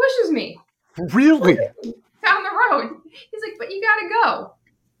 He pushes me. Really? Down the road. He's like, but you got to go.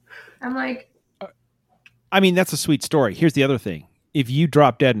 I'm like, I mean, that's a sweet story. Here's the other thing. If you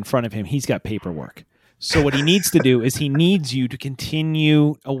drop dead in front of him, he's got paperwork. So what he needs to do is he needs you to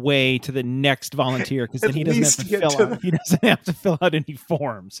continue away to the next volunteer, because then he doesn't have to fill out any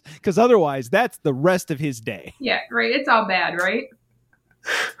forms, because otherwise that's the rest of his day. Yeah, right. It's all bad, right?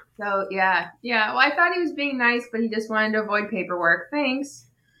 So yeah. Well, I thought he was being nice, but he just wanted to avoid paperwork. Thanks.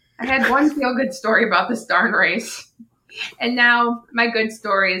 I had one feel-good story about this darn race. And now my good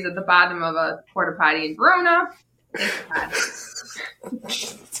story is at the bottom of a porta potty in Verona.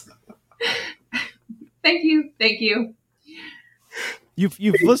 Thank you. You've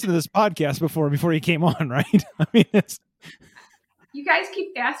listened to this podcast before you came on, right? I mean, you guys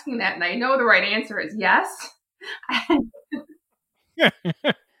keep asking that, and I know the right answer is yes.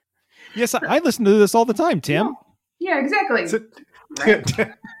 Yes, I listen to this all the time, Tim. Yeah, exactly. Right.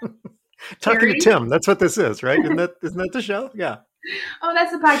 Talking to Tim. That's what this is, right? Isn't that the show? Yeah. Oh,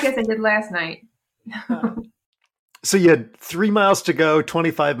 that's the podcast I did last night. So you had 3 miles to go,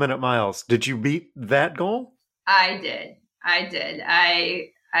 25-minute miles. Did you beat that goal? I did. I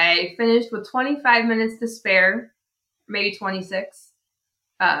finished with 25 minutes to spare, maybe 26.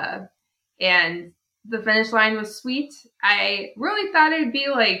 And the finish line was sweet. I really thought it'd be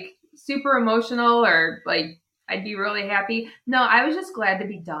like super emotional, or like I'd be really happy. No, I was just glad to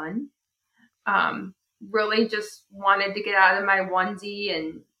be done. Really just wanted to get out of my onesie,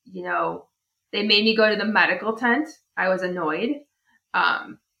 and, they made me go to the medical tent. I was annoyed.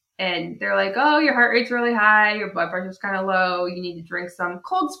 And they're like, oh, your heart rate's really high. Your blood pressure's kind of low. You need to drink some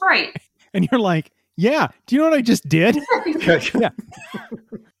cold Sprite. And you're like, yeah, do you know what I just did? Yeah.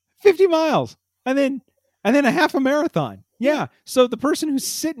 50 miles and then a half a marathon. Yeah. So the person who's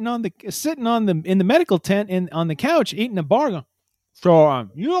sitting in the medical tent and on the couch eating a bar. So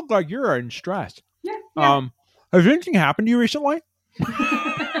you look like you're in stress. Yeah. Has anything happened to you recently?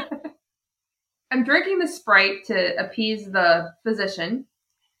 I'm drinking the Sprite to appease the physician,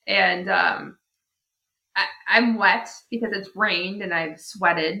 and I'm wet because it's rained and I've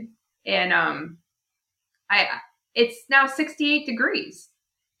sweated, and it's now 68 degrees,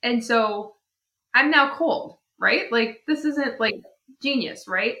 and so I'm now cold, right? Like, this isn't like genius,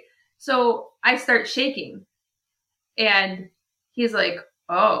 right? So I start shaking, and he's like,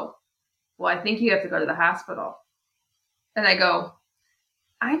 oh, well, I think you have to go to the hospital. And I go,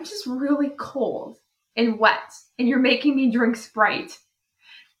 I'm just really cold and wet, and you're making me drink Sprite.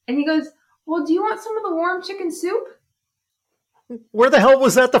 And he goes, well, do you want some of the warm chicken soup? Where the hell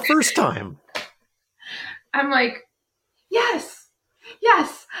was that the first time? I'm like, yes,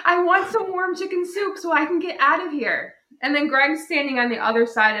 I want some warm chicken soup so I can get out of here. And then Greg's standing on the other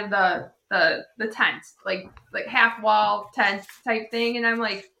side of the tent, like half wall tent type thing. And I'm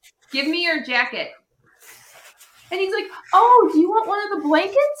like, give me your jacket. And he's like, oh, do you want one of the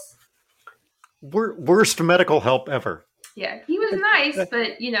blankets? Worst medical help ever. Yeah, he was nice,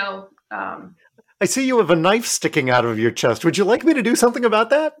 but, I see you have a knife sticking out of your chest. Would you like me to do something about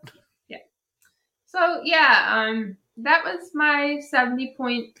that? Yeah. So, yeah, that was my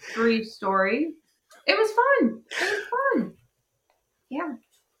 70.3 story. It was fun. Yeah.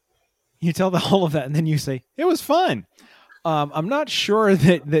 You tell all of that, and then you say, it was fun. I'm not sure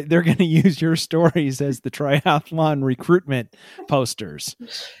that they're going to use your stories as the triathlon recruitment posters.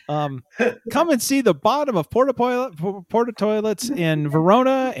 Come and see the bottom of porta toilets in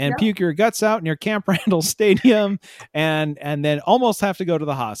Verona and puke your guts out near Camp Randall Stadium, and then almost have to go to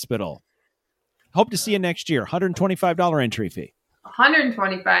the hospital. Hope to see you next year. $125 entry fee.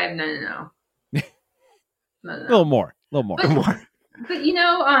 $125? No. A little more.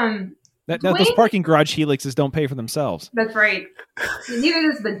 But, those parking garage helixes don't pay for themselves. That's right.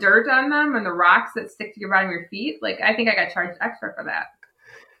 Neither does the dirt on them and the rocks that stick to your bottom of your feet. Like, I think I got charged extra for that.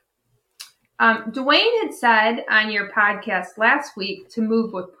 Dwayne had said on your podcast last week to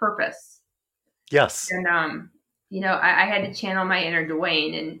move with purpose. Yes. And, I had to channel my inner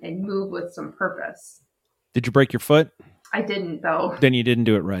Dwayne and move with some purpose. Did you break your foot? I didn't, though. Then you didn't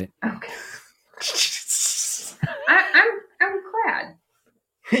do it right. Okay. I'm glad.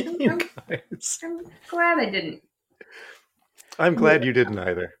 You guys. I'm glad I didn't. I'm glad you didn't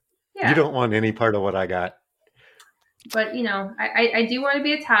either. Yeah. You don't want any part of what I got. But, you know, I do want to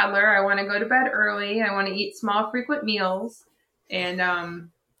be a toddler. I want to go to bed early. I want to eat small, frequent meals and,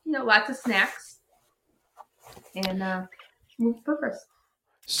 you know, lots of snacks and move with purpose.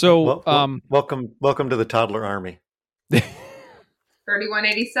 So, welcome to the toddler army.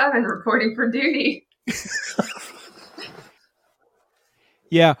 3187 reporting for duty.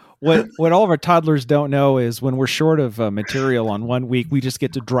 Yeah, what all of our toddlers don't know is when we're short of material on one week, we just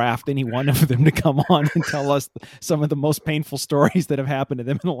get to draft any one of them to come on and tell us some of the most painful stories that have happened to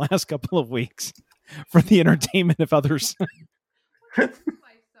them in the last couple of weeks for the entertainment of others.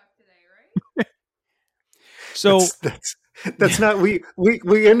 So that's not we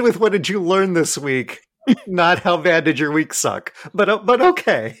end with what did you learn this week? Not how bad did your week suck, but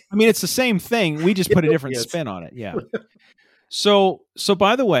okay. I mean, it's the same thing. We just put a different spin on it. Yeah. So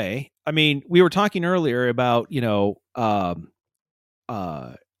by the way, I mean, we were talking earlier about, you know,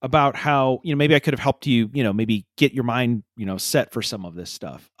 about how, you know, maybe I could have helped you, you know, maybe get your mind, you know, set for some of this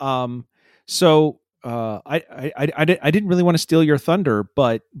stuff. I didn't really want to steal your thunder,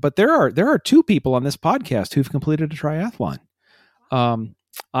 but there are two people on this podcast who've completed a triathlon.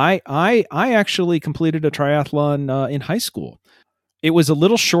 I actually completed a triathlon in high school. It was a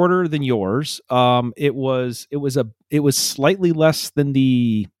little shorter than yours. It was slightly less than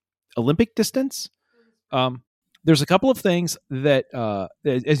the Olympic distance. There's a couple of things that,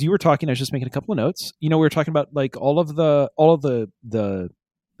 as you were talking, I was just making a couple of notes. You know, we were talking about like all of the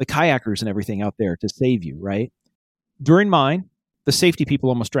kayakers and everything out there to save you, right? During mine, the safety people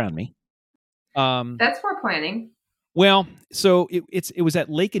almost drowned me. That's for planning. Well, so it was at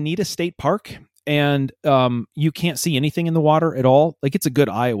Lake Anita State Park. And you can't see anything in the water at all. Like it's a good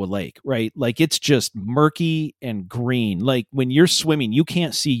Iowa lake, right? Like it's just murky and green. Like when you're swimming, you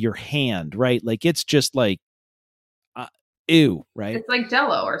can't see your hand, right? Like it's just like, ew, right? It's like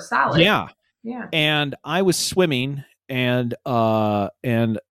Jell-O or solid. Yeah. Yeah. And I was swimming and I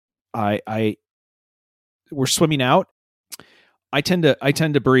we're swimming out. I tend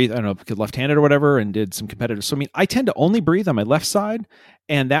to breathe, I don't know, because left-handed or whatever, and did some competitive swimming. I tend to only breathe on my left side,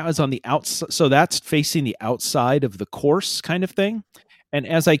 and that was on the outside. So that's facing the outside of the course kind of thing. And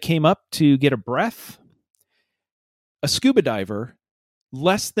as I came up to get a breath, a scuba diver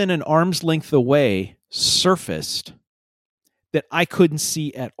less than an arm's length away surfaced that I couldn't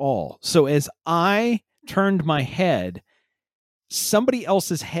see at all. So as I turned my head, somebody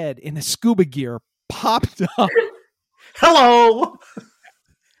else's head in a scuba gear popped up. Hello.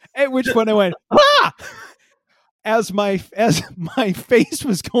 At which point I went, ah! As my face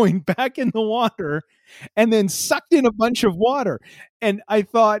was going back in the water and then sucked in a bunch of water. And I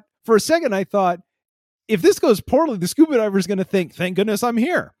thought, for a second, if this goes poorly, the scuba diver is going to think, thank goodness I'm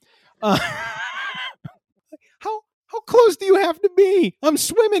here. How close do you have to be? I'm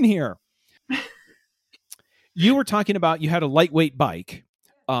swimming here. You were talking about you had a lightweight bike.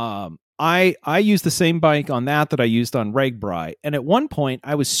 I used the same bike on that I used on RAGBRAI. And at one point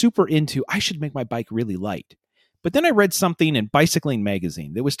I was super into, I should make my bike really light. But then I read something in Bicycling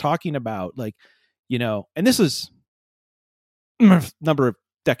Magazine that was talking about like, you know, and this is a number of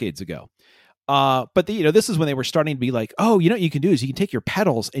decades ago. But this is when they were starting to be like, oh, you know what you can do is you can take your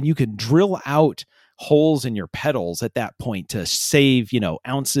pedals and you can drill out holes in your pedals at that point to save,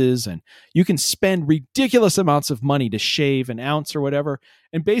 ounces, and you can spend ridiculous amounts of money to shave an ounce or whatever.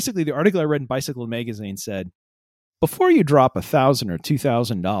 And basically the article I read in Bicycle Magazine said, before you drop $1,000 or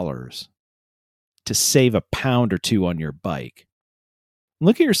 $2,000 to save a pound or two on your bike,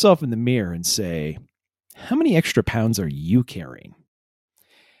 look at yourself in the mirror and say, how many extra pounds are you carrying?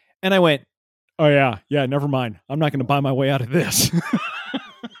 And I went, oh yeah, never mind. I'm not going to buy my way out of this.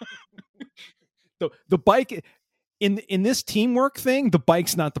 The bike in this teamwork thing, the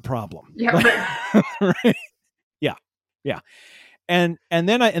bike's not the problem. Yeah. Right? Yeah. And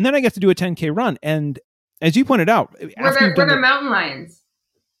then I get to do a 10K run. And as you pointed out, were there mountain lions?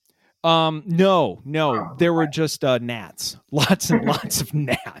 No. There were just gnats. Lots and lots of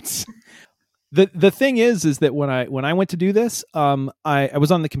gnats. The thing is that when I went to do this, I was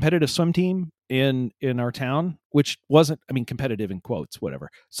on the competitive swim team in our town, which wasn't, competitive in quotes, whatever.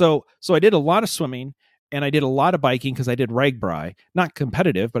 So I did a lot of swimming and I did a lot of biking because I did RAGBRAI, not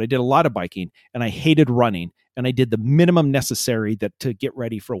competitive, but I did a lot of biking and I hated running and I did the minimum necessary to get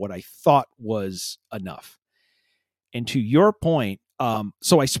ready for what I thought was enough. And to your point,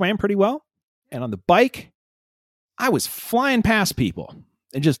 so I swam pretty well, and on the bike, I was flying past people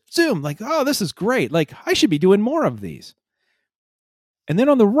and just zoom, like, oh, this is great. Like, I should be doing more of these. And then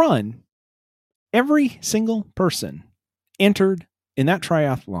on the run, every single person entered in that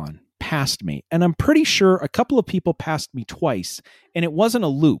triathlon passed me, and I'm pretty sure a couple of people passed me twice, and it wasn't a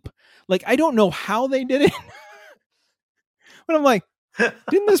loop. Like, I don't know how they did it, but I'm like,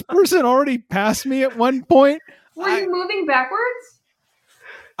 didn't this person already pass me at one point? Were you moving backwards?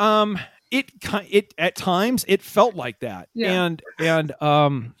 It at times it felt like that. Yeah.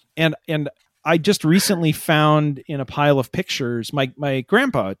 And I just recently found in a pile of pictures, my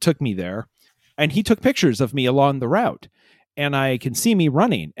grandpa took me there, and he took pictures of me along the route, and I can see me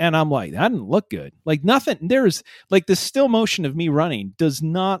running, and I'm like, that didn't look good. Like, nothing, there's like the still motion of me running does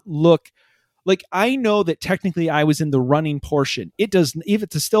not look like, I know that technically I was in the running portion. It doesn't, even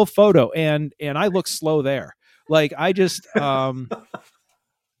it's a still photo, and I look slow there. Like, I just, I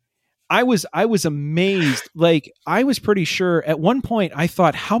was amazed. Like, I was pretty sure at one point I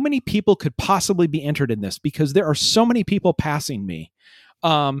thought, how many people could possibly be entered in this? Because there are so many people passing me.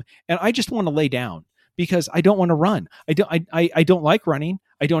 And I just want to lay down because I don't want to run. I don't like running.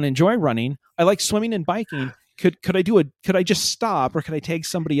 I don't enjoy running. I like swimming and biking. Could I just stop, or could I take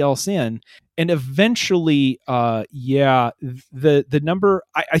somebody else in? And eventually, the number,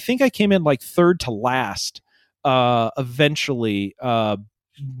 I think I came in like third to last, eventually,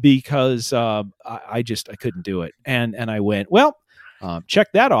 because I couldn't do it. And I went, well,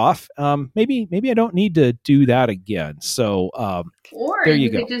 check that off. Maybe I don't need to do that again. So, or there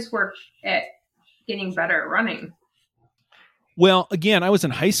you go. could just work at getting better at running. Well, again, I was in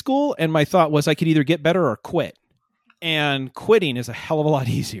high school, and my thought was I could either get better or quit. And quitting is a hell of a lot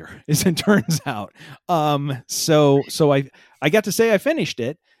easier, as it turns out. So I got to say I finished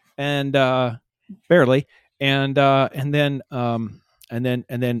it, and barely, and then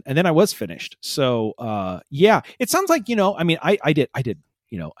I was finished. So yeah, it sounds like, I mean, I did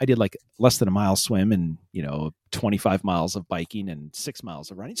like less than a mile swim, and 25 miles of biking and 6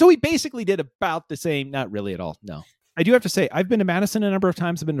 miles of running. So we basically did about the same. Not really at all. No. I do have to say, I've been to Madison a number of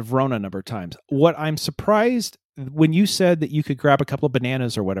times. I've been to Verona a number of times. What I'm surprised, when you said that you could grab a couple of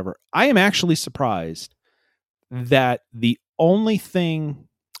bananas or whatever, I am actually surprised that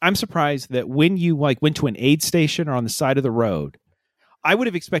I'm surprised that when you went to an aid station or on the side of the road, I would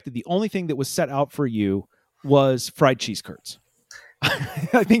have expected the only thing that was set out for you was fried cheese curds.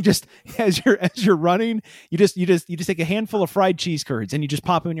 I think just as you're running, you just take a handful of fried cheese curds and you just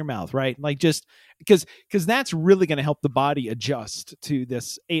pop them in your mouth, right? Like, just because that's really going to help the body adjust to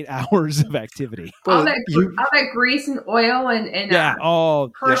this 8 hours of activity. All that grease and oil and yeah,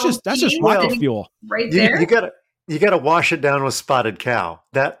 that's just rocket fuel right there. You gotta wash it down with spotted cow.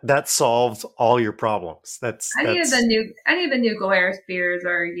 That solves all your problems. Any of the new Glarus beers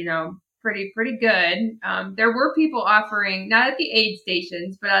are pretty good. There were people offering, not at the aid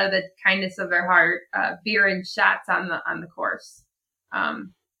stations, but out of the kindness of their heart, beer and shots on the course.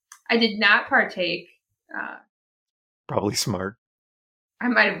 I did not partake. Probably smart. I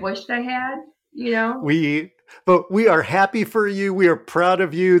might have wished I had. But we are happy for you. We are proud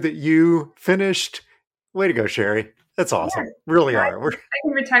of you that you finished. Way to go, Sherry. That's awesome. Yeah, really I are.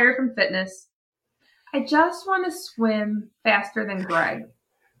 can retire from fitness. I just want to swim faster than Greg.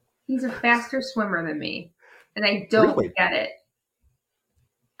 He's a faster swimmer than me, and I don't get it.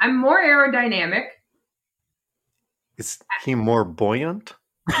 I'm more aerodynamic. Is he more buoyant?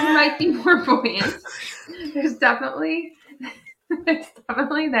 He might be more buoyant. There's definitely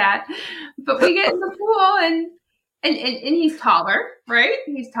that. But we get in the pool, and he's taller, right?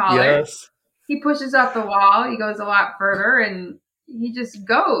 He's taller. Yes. He pushes up the wall. He goes a lot further, and he just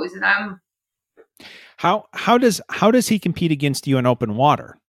goes. And I'm. How does he compete against you in open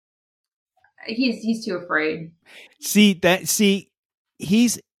water? He's too afraid. He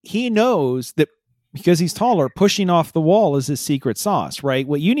knows that because he's taller, pushing off the wall is his secret sauce, right?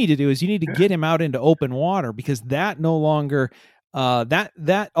 What you need to do is you need to get him out into open water, because that no longer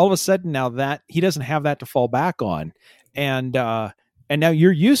that all of a sudden now that he doesn't have that to fall back on, and now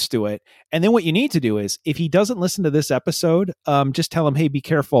you're used to it. And then what you need to do is, if he doesn't listen to this episode, just tell him, hey, be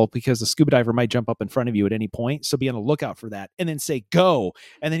careful, because a scuba diver might jump up in front of you at any point. So be on the lookout for that. And then say, go.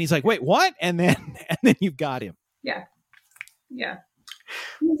 And then he's like, wait, what? And then you've got him. Yeah. Yeah.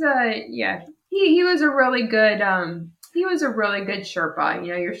 He was a really good, Sherpa.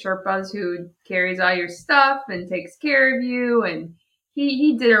 Your Sherpas who carries all your stuff and takes care of you. And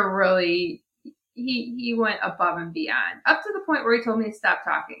he did a really, he went above and beyond, up to the point where he told me to stop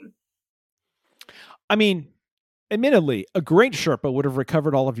talking. I mean, admittedly, a great Sherpa would have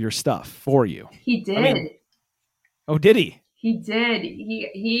recovered all of your stuff for you. He did. Oh, did he? He did.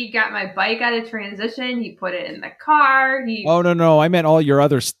 He got my bike out of transition. He put it in the car. Oh, no. I meant all your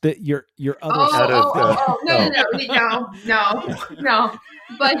other your other stuff. No.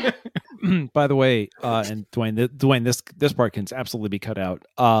 But by the way, and Dwayne, this part can absolutely be cut out.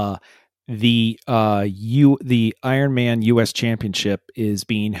 The Ironman US Championship is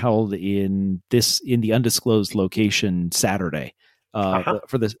being held in the undisclosed location Saturday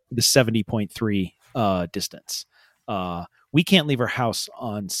for the 70.3 distance. We can't leave our house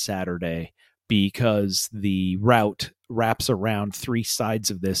on Saturday because the route wraps around 3 sides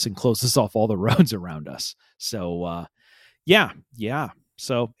of this and closes off all the roads around us. So yeah.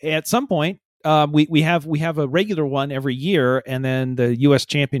 So at some point, we have a regular one every year, and then the U.S.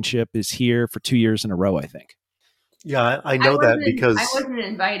 Championship is here for 2 years in a row, I think. Yeah, I know that because I wasn't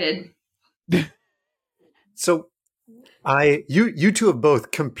invited. So you two have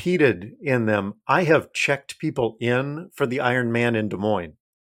both competed in them. I have checked people in for the Ironman in Des Moines.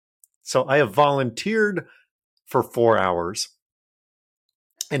 So I have volunteered for 4 hours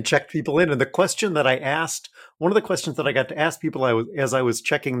and checked people in. And the question that I asked, one of the questions that I got to ask people as I was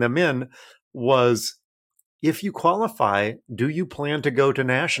checking them in was, if you qualify, do you plan to go to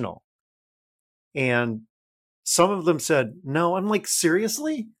national? And some of them said, no. I'm like,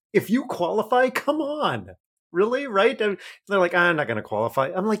 seriously? If you qualify, come on. Really? Right? And they're like, I'm not going to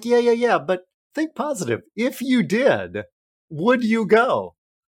qualify. I'm like, yeah. But think positive. If you did, would you go?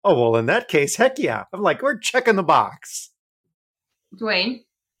 Oh, well, in that case, heck yeah. I'm like, we're checking the box. Dwayne?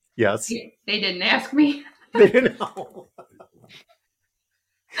 Yes. They didn't ask me. They didn't know.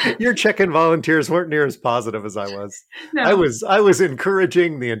 Your check-in volunteers weren't near as positive as I was. No. I was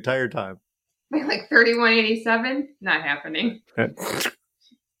encouraging the entire time. Like 3187? Not happening.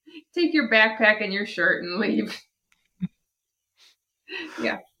 Take your backpack and your shirt and leave.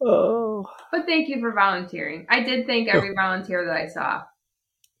 Yeah. Oh. But thank you for volunteering. I did thank every volunteer that I saw.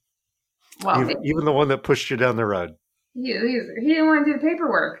 Well, even the one that pushed you down the road. He didn't want to do the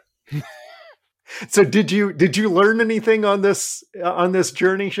paperwork. So did you learn anything on this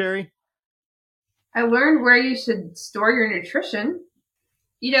journey, Sherry? I learned where you should store your nutrition.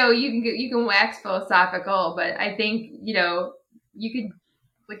 You can wax philosophical, but I think you could.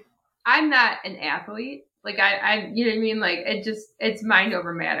 Like, I'm not an athlete. Like I you know what I mean. Like it's mind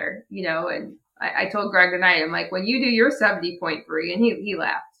over matter. And I told Greg tonight, I'm like, when you do your 70.3, and he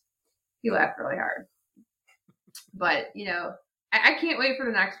laughed. He laughed really hard. But I can't wait for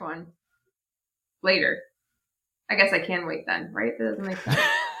the next one. Later. I guess I can wait then, right? That doesn't make sense.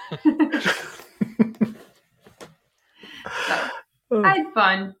 So, I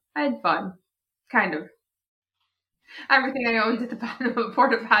had fun. Kind of. Everything I owned at the bottom of a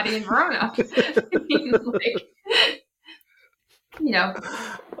porta potty in Verona.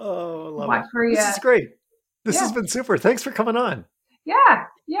 Oh, I love watch it. For you. This is great. This has been super. Thanks for coming on. Yeah.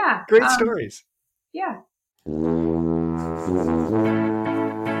 Great stories. Yeah.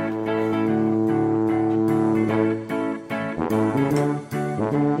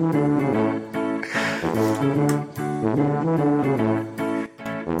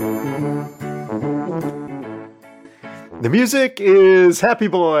 The music is Happy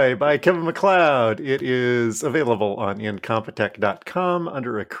Boy by Kevin MacLeod. It is available on incompetech.com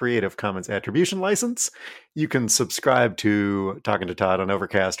under a Creative Commons Attribution license. You can subscribe to Talking to Todd on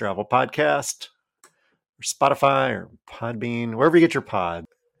Overcast or Apple Podcast or Spotify or Podbean, wherever you get your pod.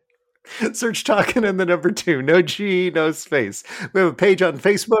 Search Talking and the number 2. No G, no space. We have a page on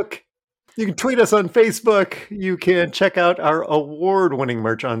Facebook. You can tweet us on Facebook. You can check out our award-winning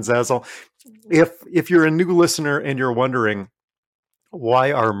merch on Zazzle. If you're a new listener and you're wondering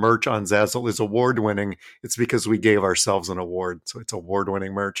why our merch on Zazzle is award-winning, it's because we gave ourselves an award. So it's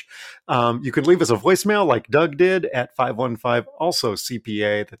award-winning merch. You can leave us a voicemail like Doug did at 515, also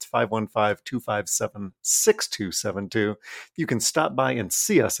CPA. That's 515-257-6272. You can stop by and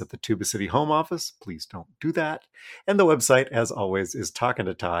see us at the Tuba City home office. Please don't do that. And the website, as always, is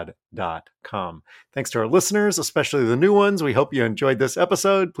talkingtotodd.com. Thanks to our listeners, especially the new ones. We hope you enjoyed this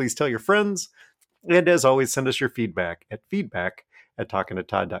episode. Please tell your friends. And as always, send us your feedback at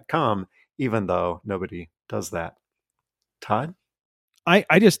talkingtotodd.com, even though nobody does that. Todd? I'm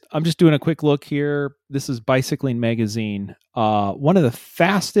just doing a quick look here. This is Bicycling Magazine. One of the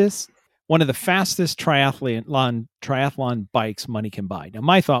fastest triathlon bikes money can buy. Now,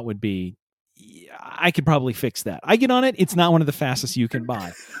 my thought would be, I could probably fix that. I get on it. It's not one of the fastest you can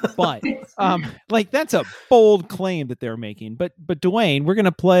buy, but that's a bold claim that they're making. But Dwayne, we're just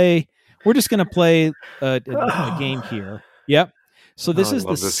going to play a game here. Yep. So this is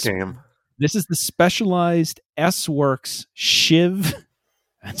this game. This is the Specialized S-Works Shiv.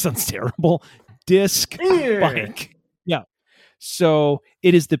 That sounds terrible. Disc bike. Yeah. So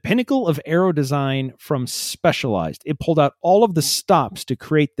it is the pinnacle of aero design from Specialized. It pulled out all of the stops to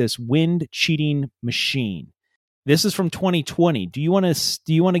create this wind cheating machine. This is from 2020. Do you want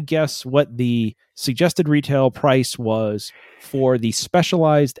to guess what the suggested retail price was for the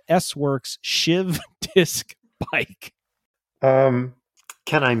Specialized S-Works Shiv disc bike? Can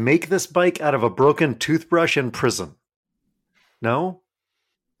I make this bike out of a broken toothbrush in prison? No.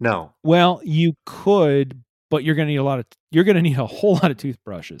 Well, you could, but you're going to need a whole lot of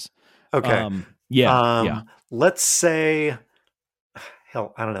toothbrushes. Okay. Yeah. Let's say,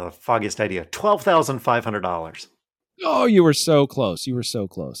 hell, I don't know, the foggiest idea. $12,500. Oh, you were so close.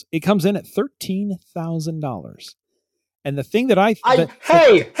 It comes in at $13,000. And the thing that hey!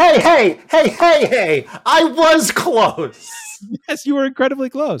 I was close. Yes, you were incredibly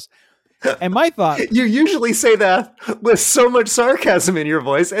close. And my thought, you usually say that with so much sarcasm in your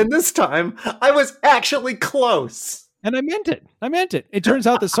voice, and this time I was actually close. And I meant it. It turns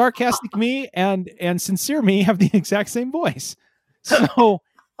out that sarcastic me and sincere me have the exact same voice. So,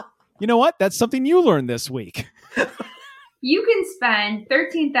 you know what? That's something you learned this week. You can spend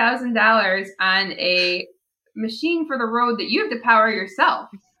 $13,000 on a machine for the road that you have to power yourself.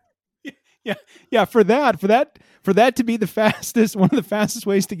 Yeah. For that to be the fastest, one of the fastest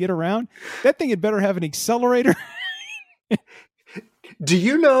ways to get around, that thing had better have an accelerator. Do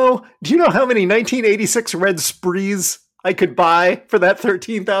you know how many 1986 red Sprees I could buy for that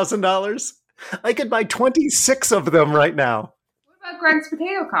 $13,000? I could buy 26 of them right now. What about Greg's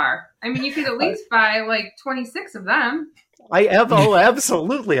potato car? I mean, you could at least buy like 26 of them.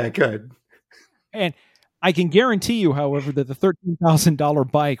 Absolutely I could. And I can guarantee you, however, that the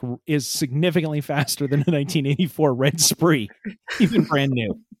 $13,000 bike is significantly faster than a 1984 red Spree, even brand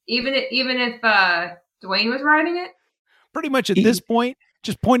new. Even if Dwayne was riding it? Pretty much at this point,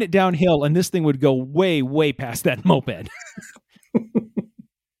 just point it downhill and this thing would go way, way past that moped.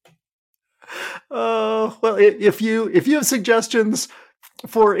 Well, if you have suggestions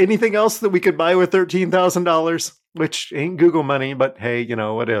for anything else that we could buy with $13,000, which ain't Google money, but hey, you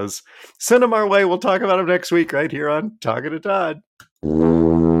know what is, send them our way. We'll talk about them next week right here on Talking to Todd.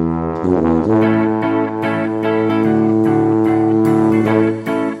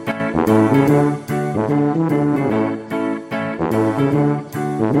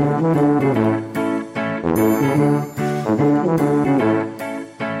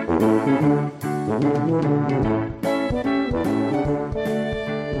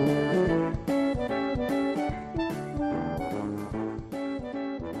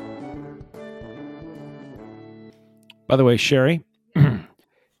 By the way, Sherry,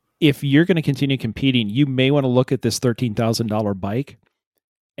 if you're going to continue competing, you may want to look at this $13,000 bike.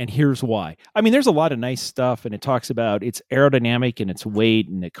 And here's why. I mean, there's a lot of nice stuff, and it talks about its aerodynamic and its weight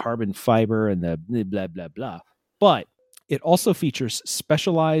and the carbon fiber and the blah, blah, blah. But it also features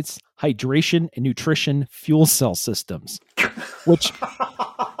specialized hydration and nutrition fuel cell systems, which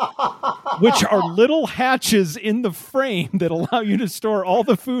are little hatches in the frame that allow you to store all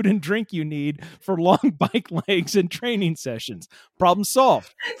the food and drink you need for long bike legs and training sessions. Problem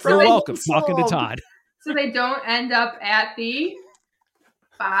solved. You're welcome. Talking to Todd. So they don't end up at the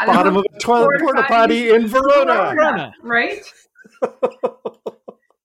bottom of a toilet porta potty in Verona. Right?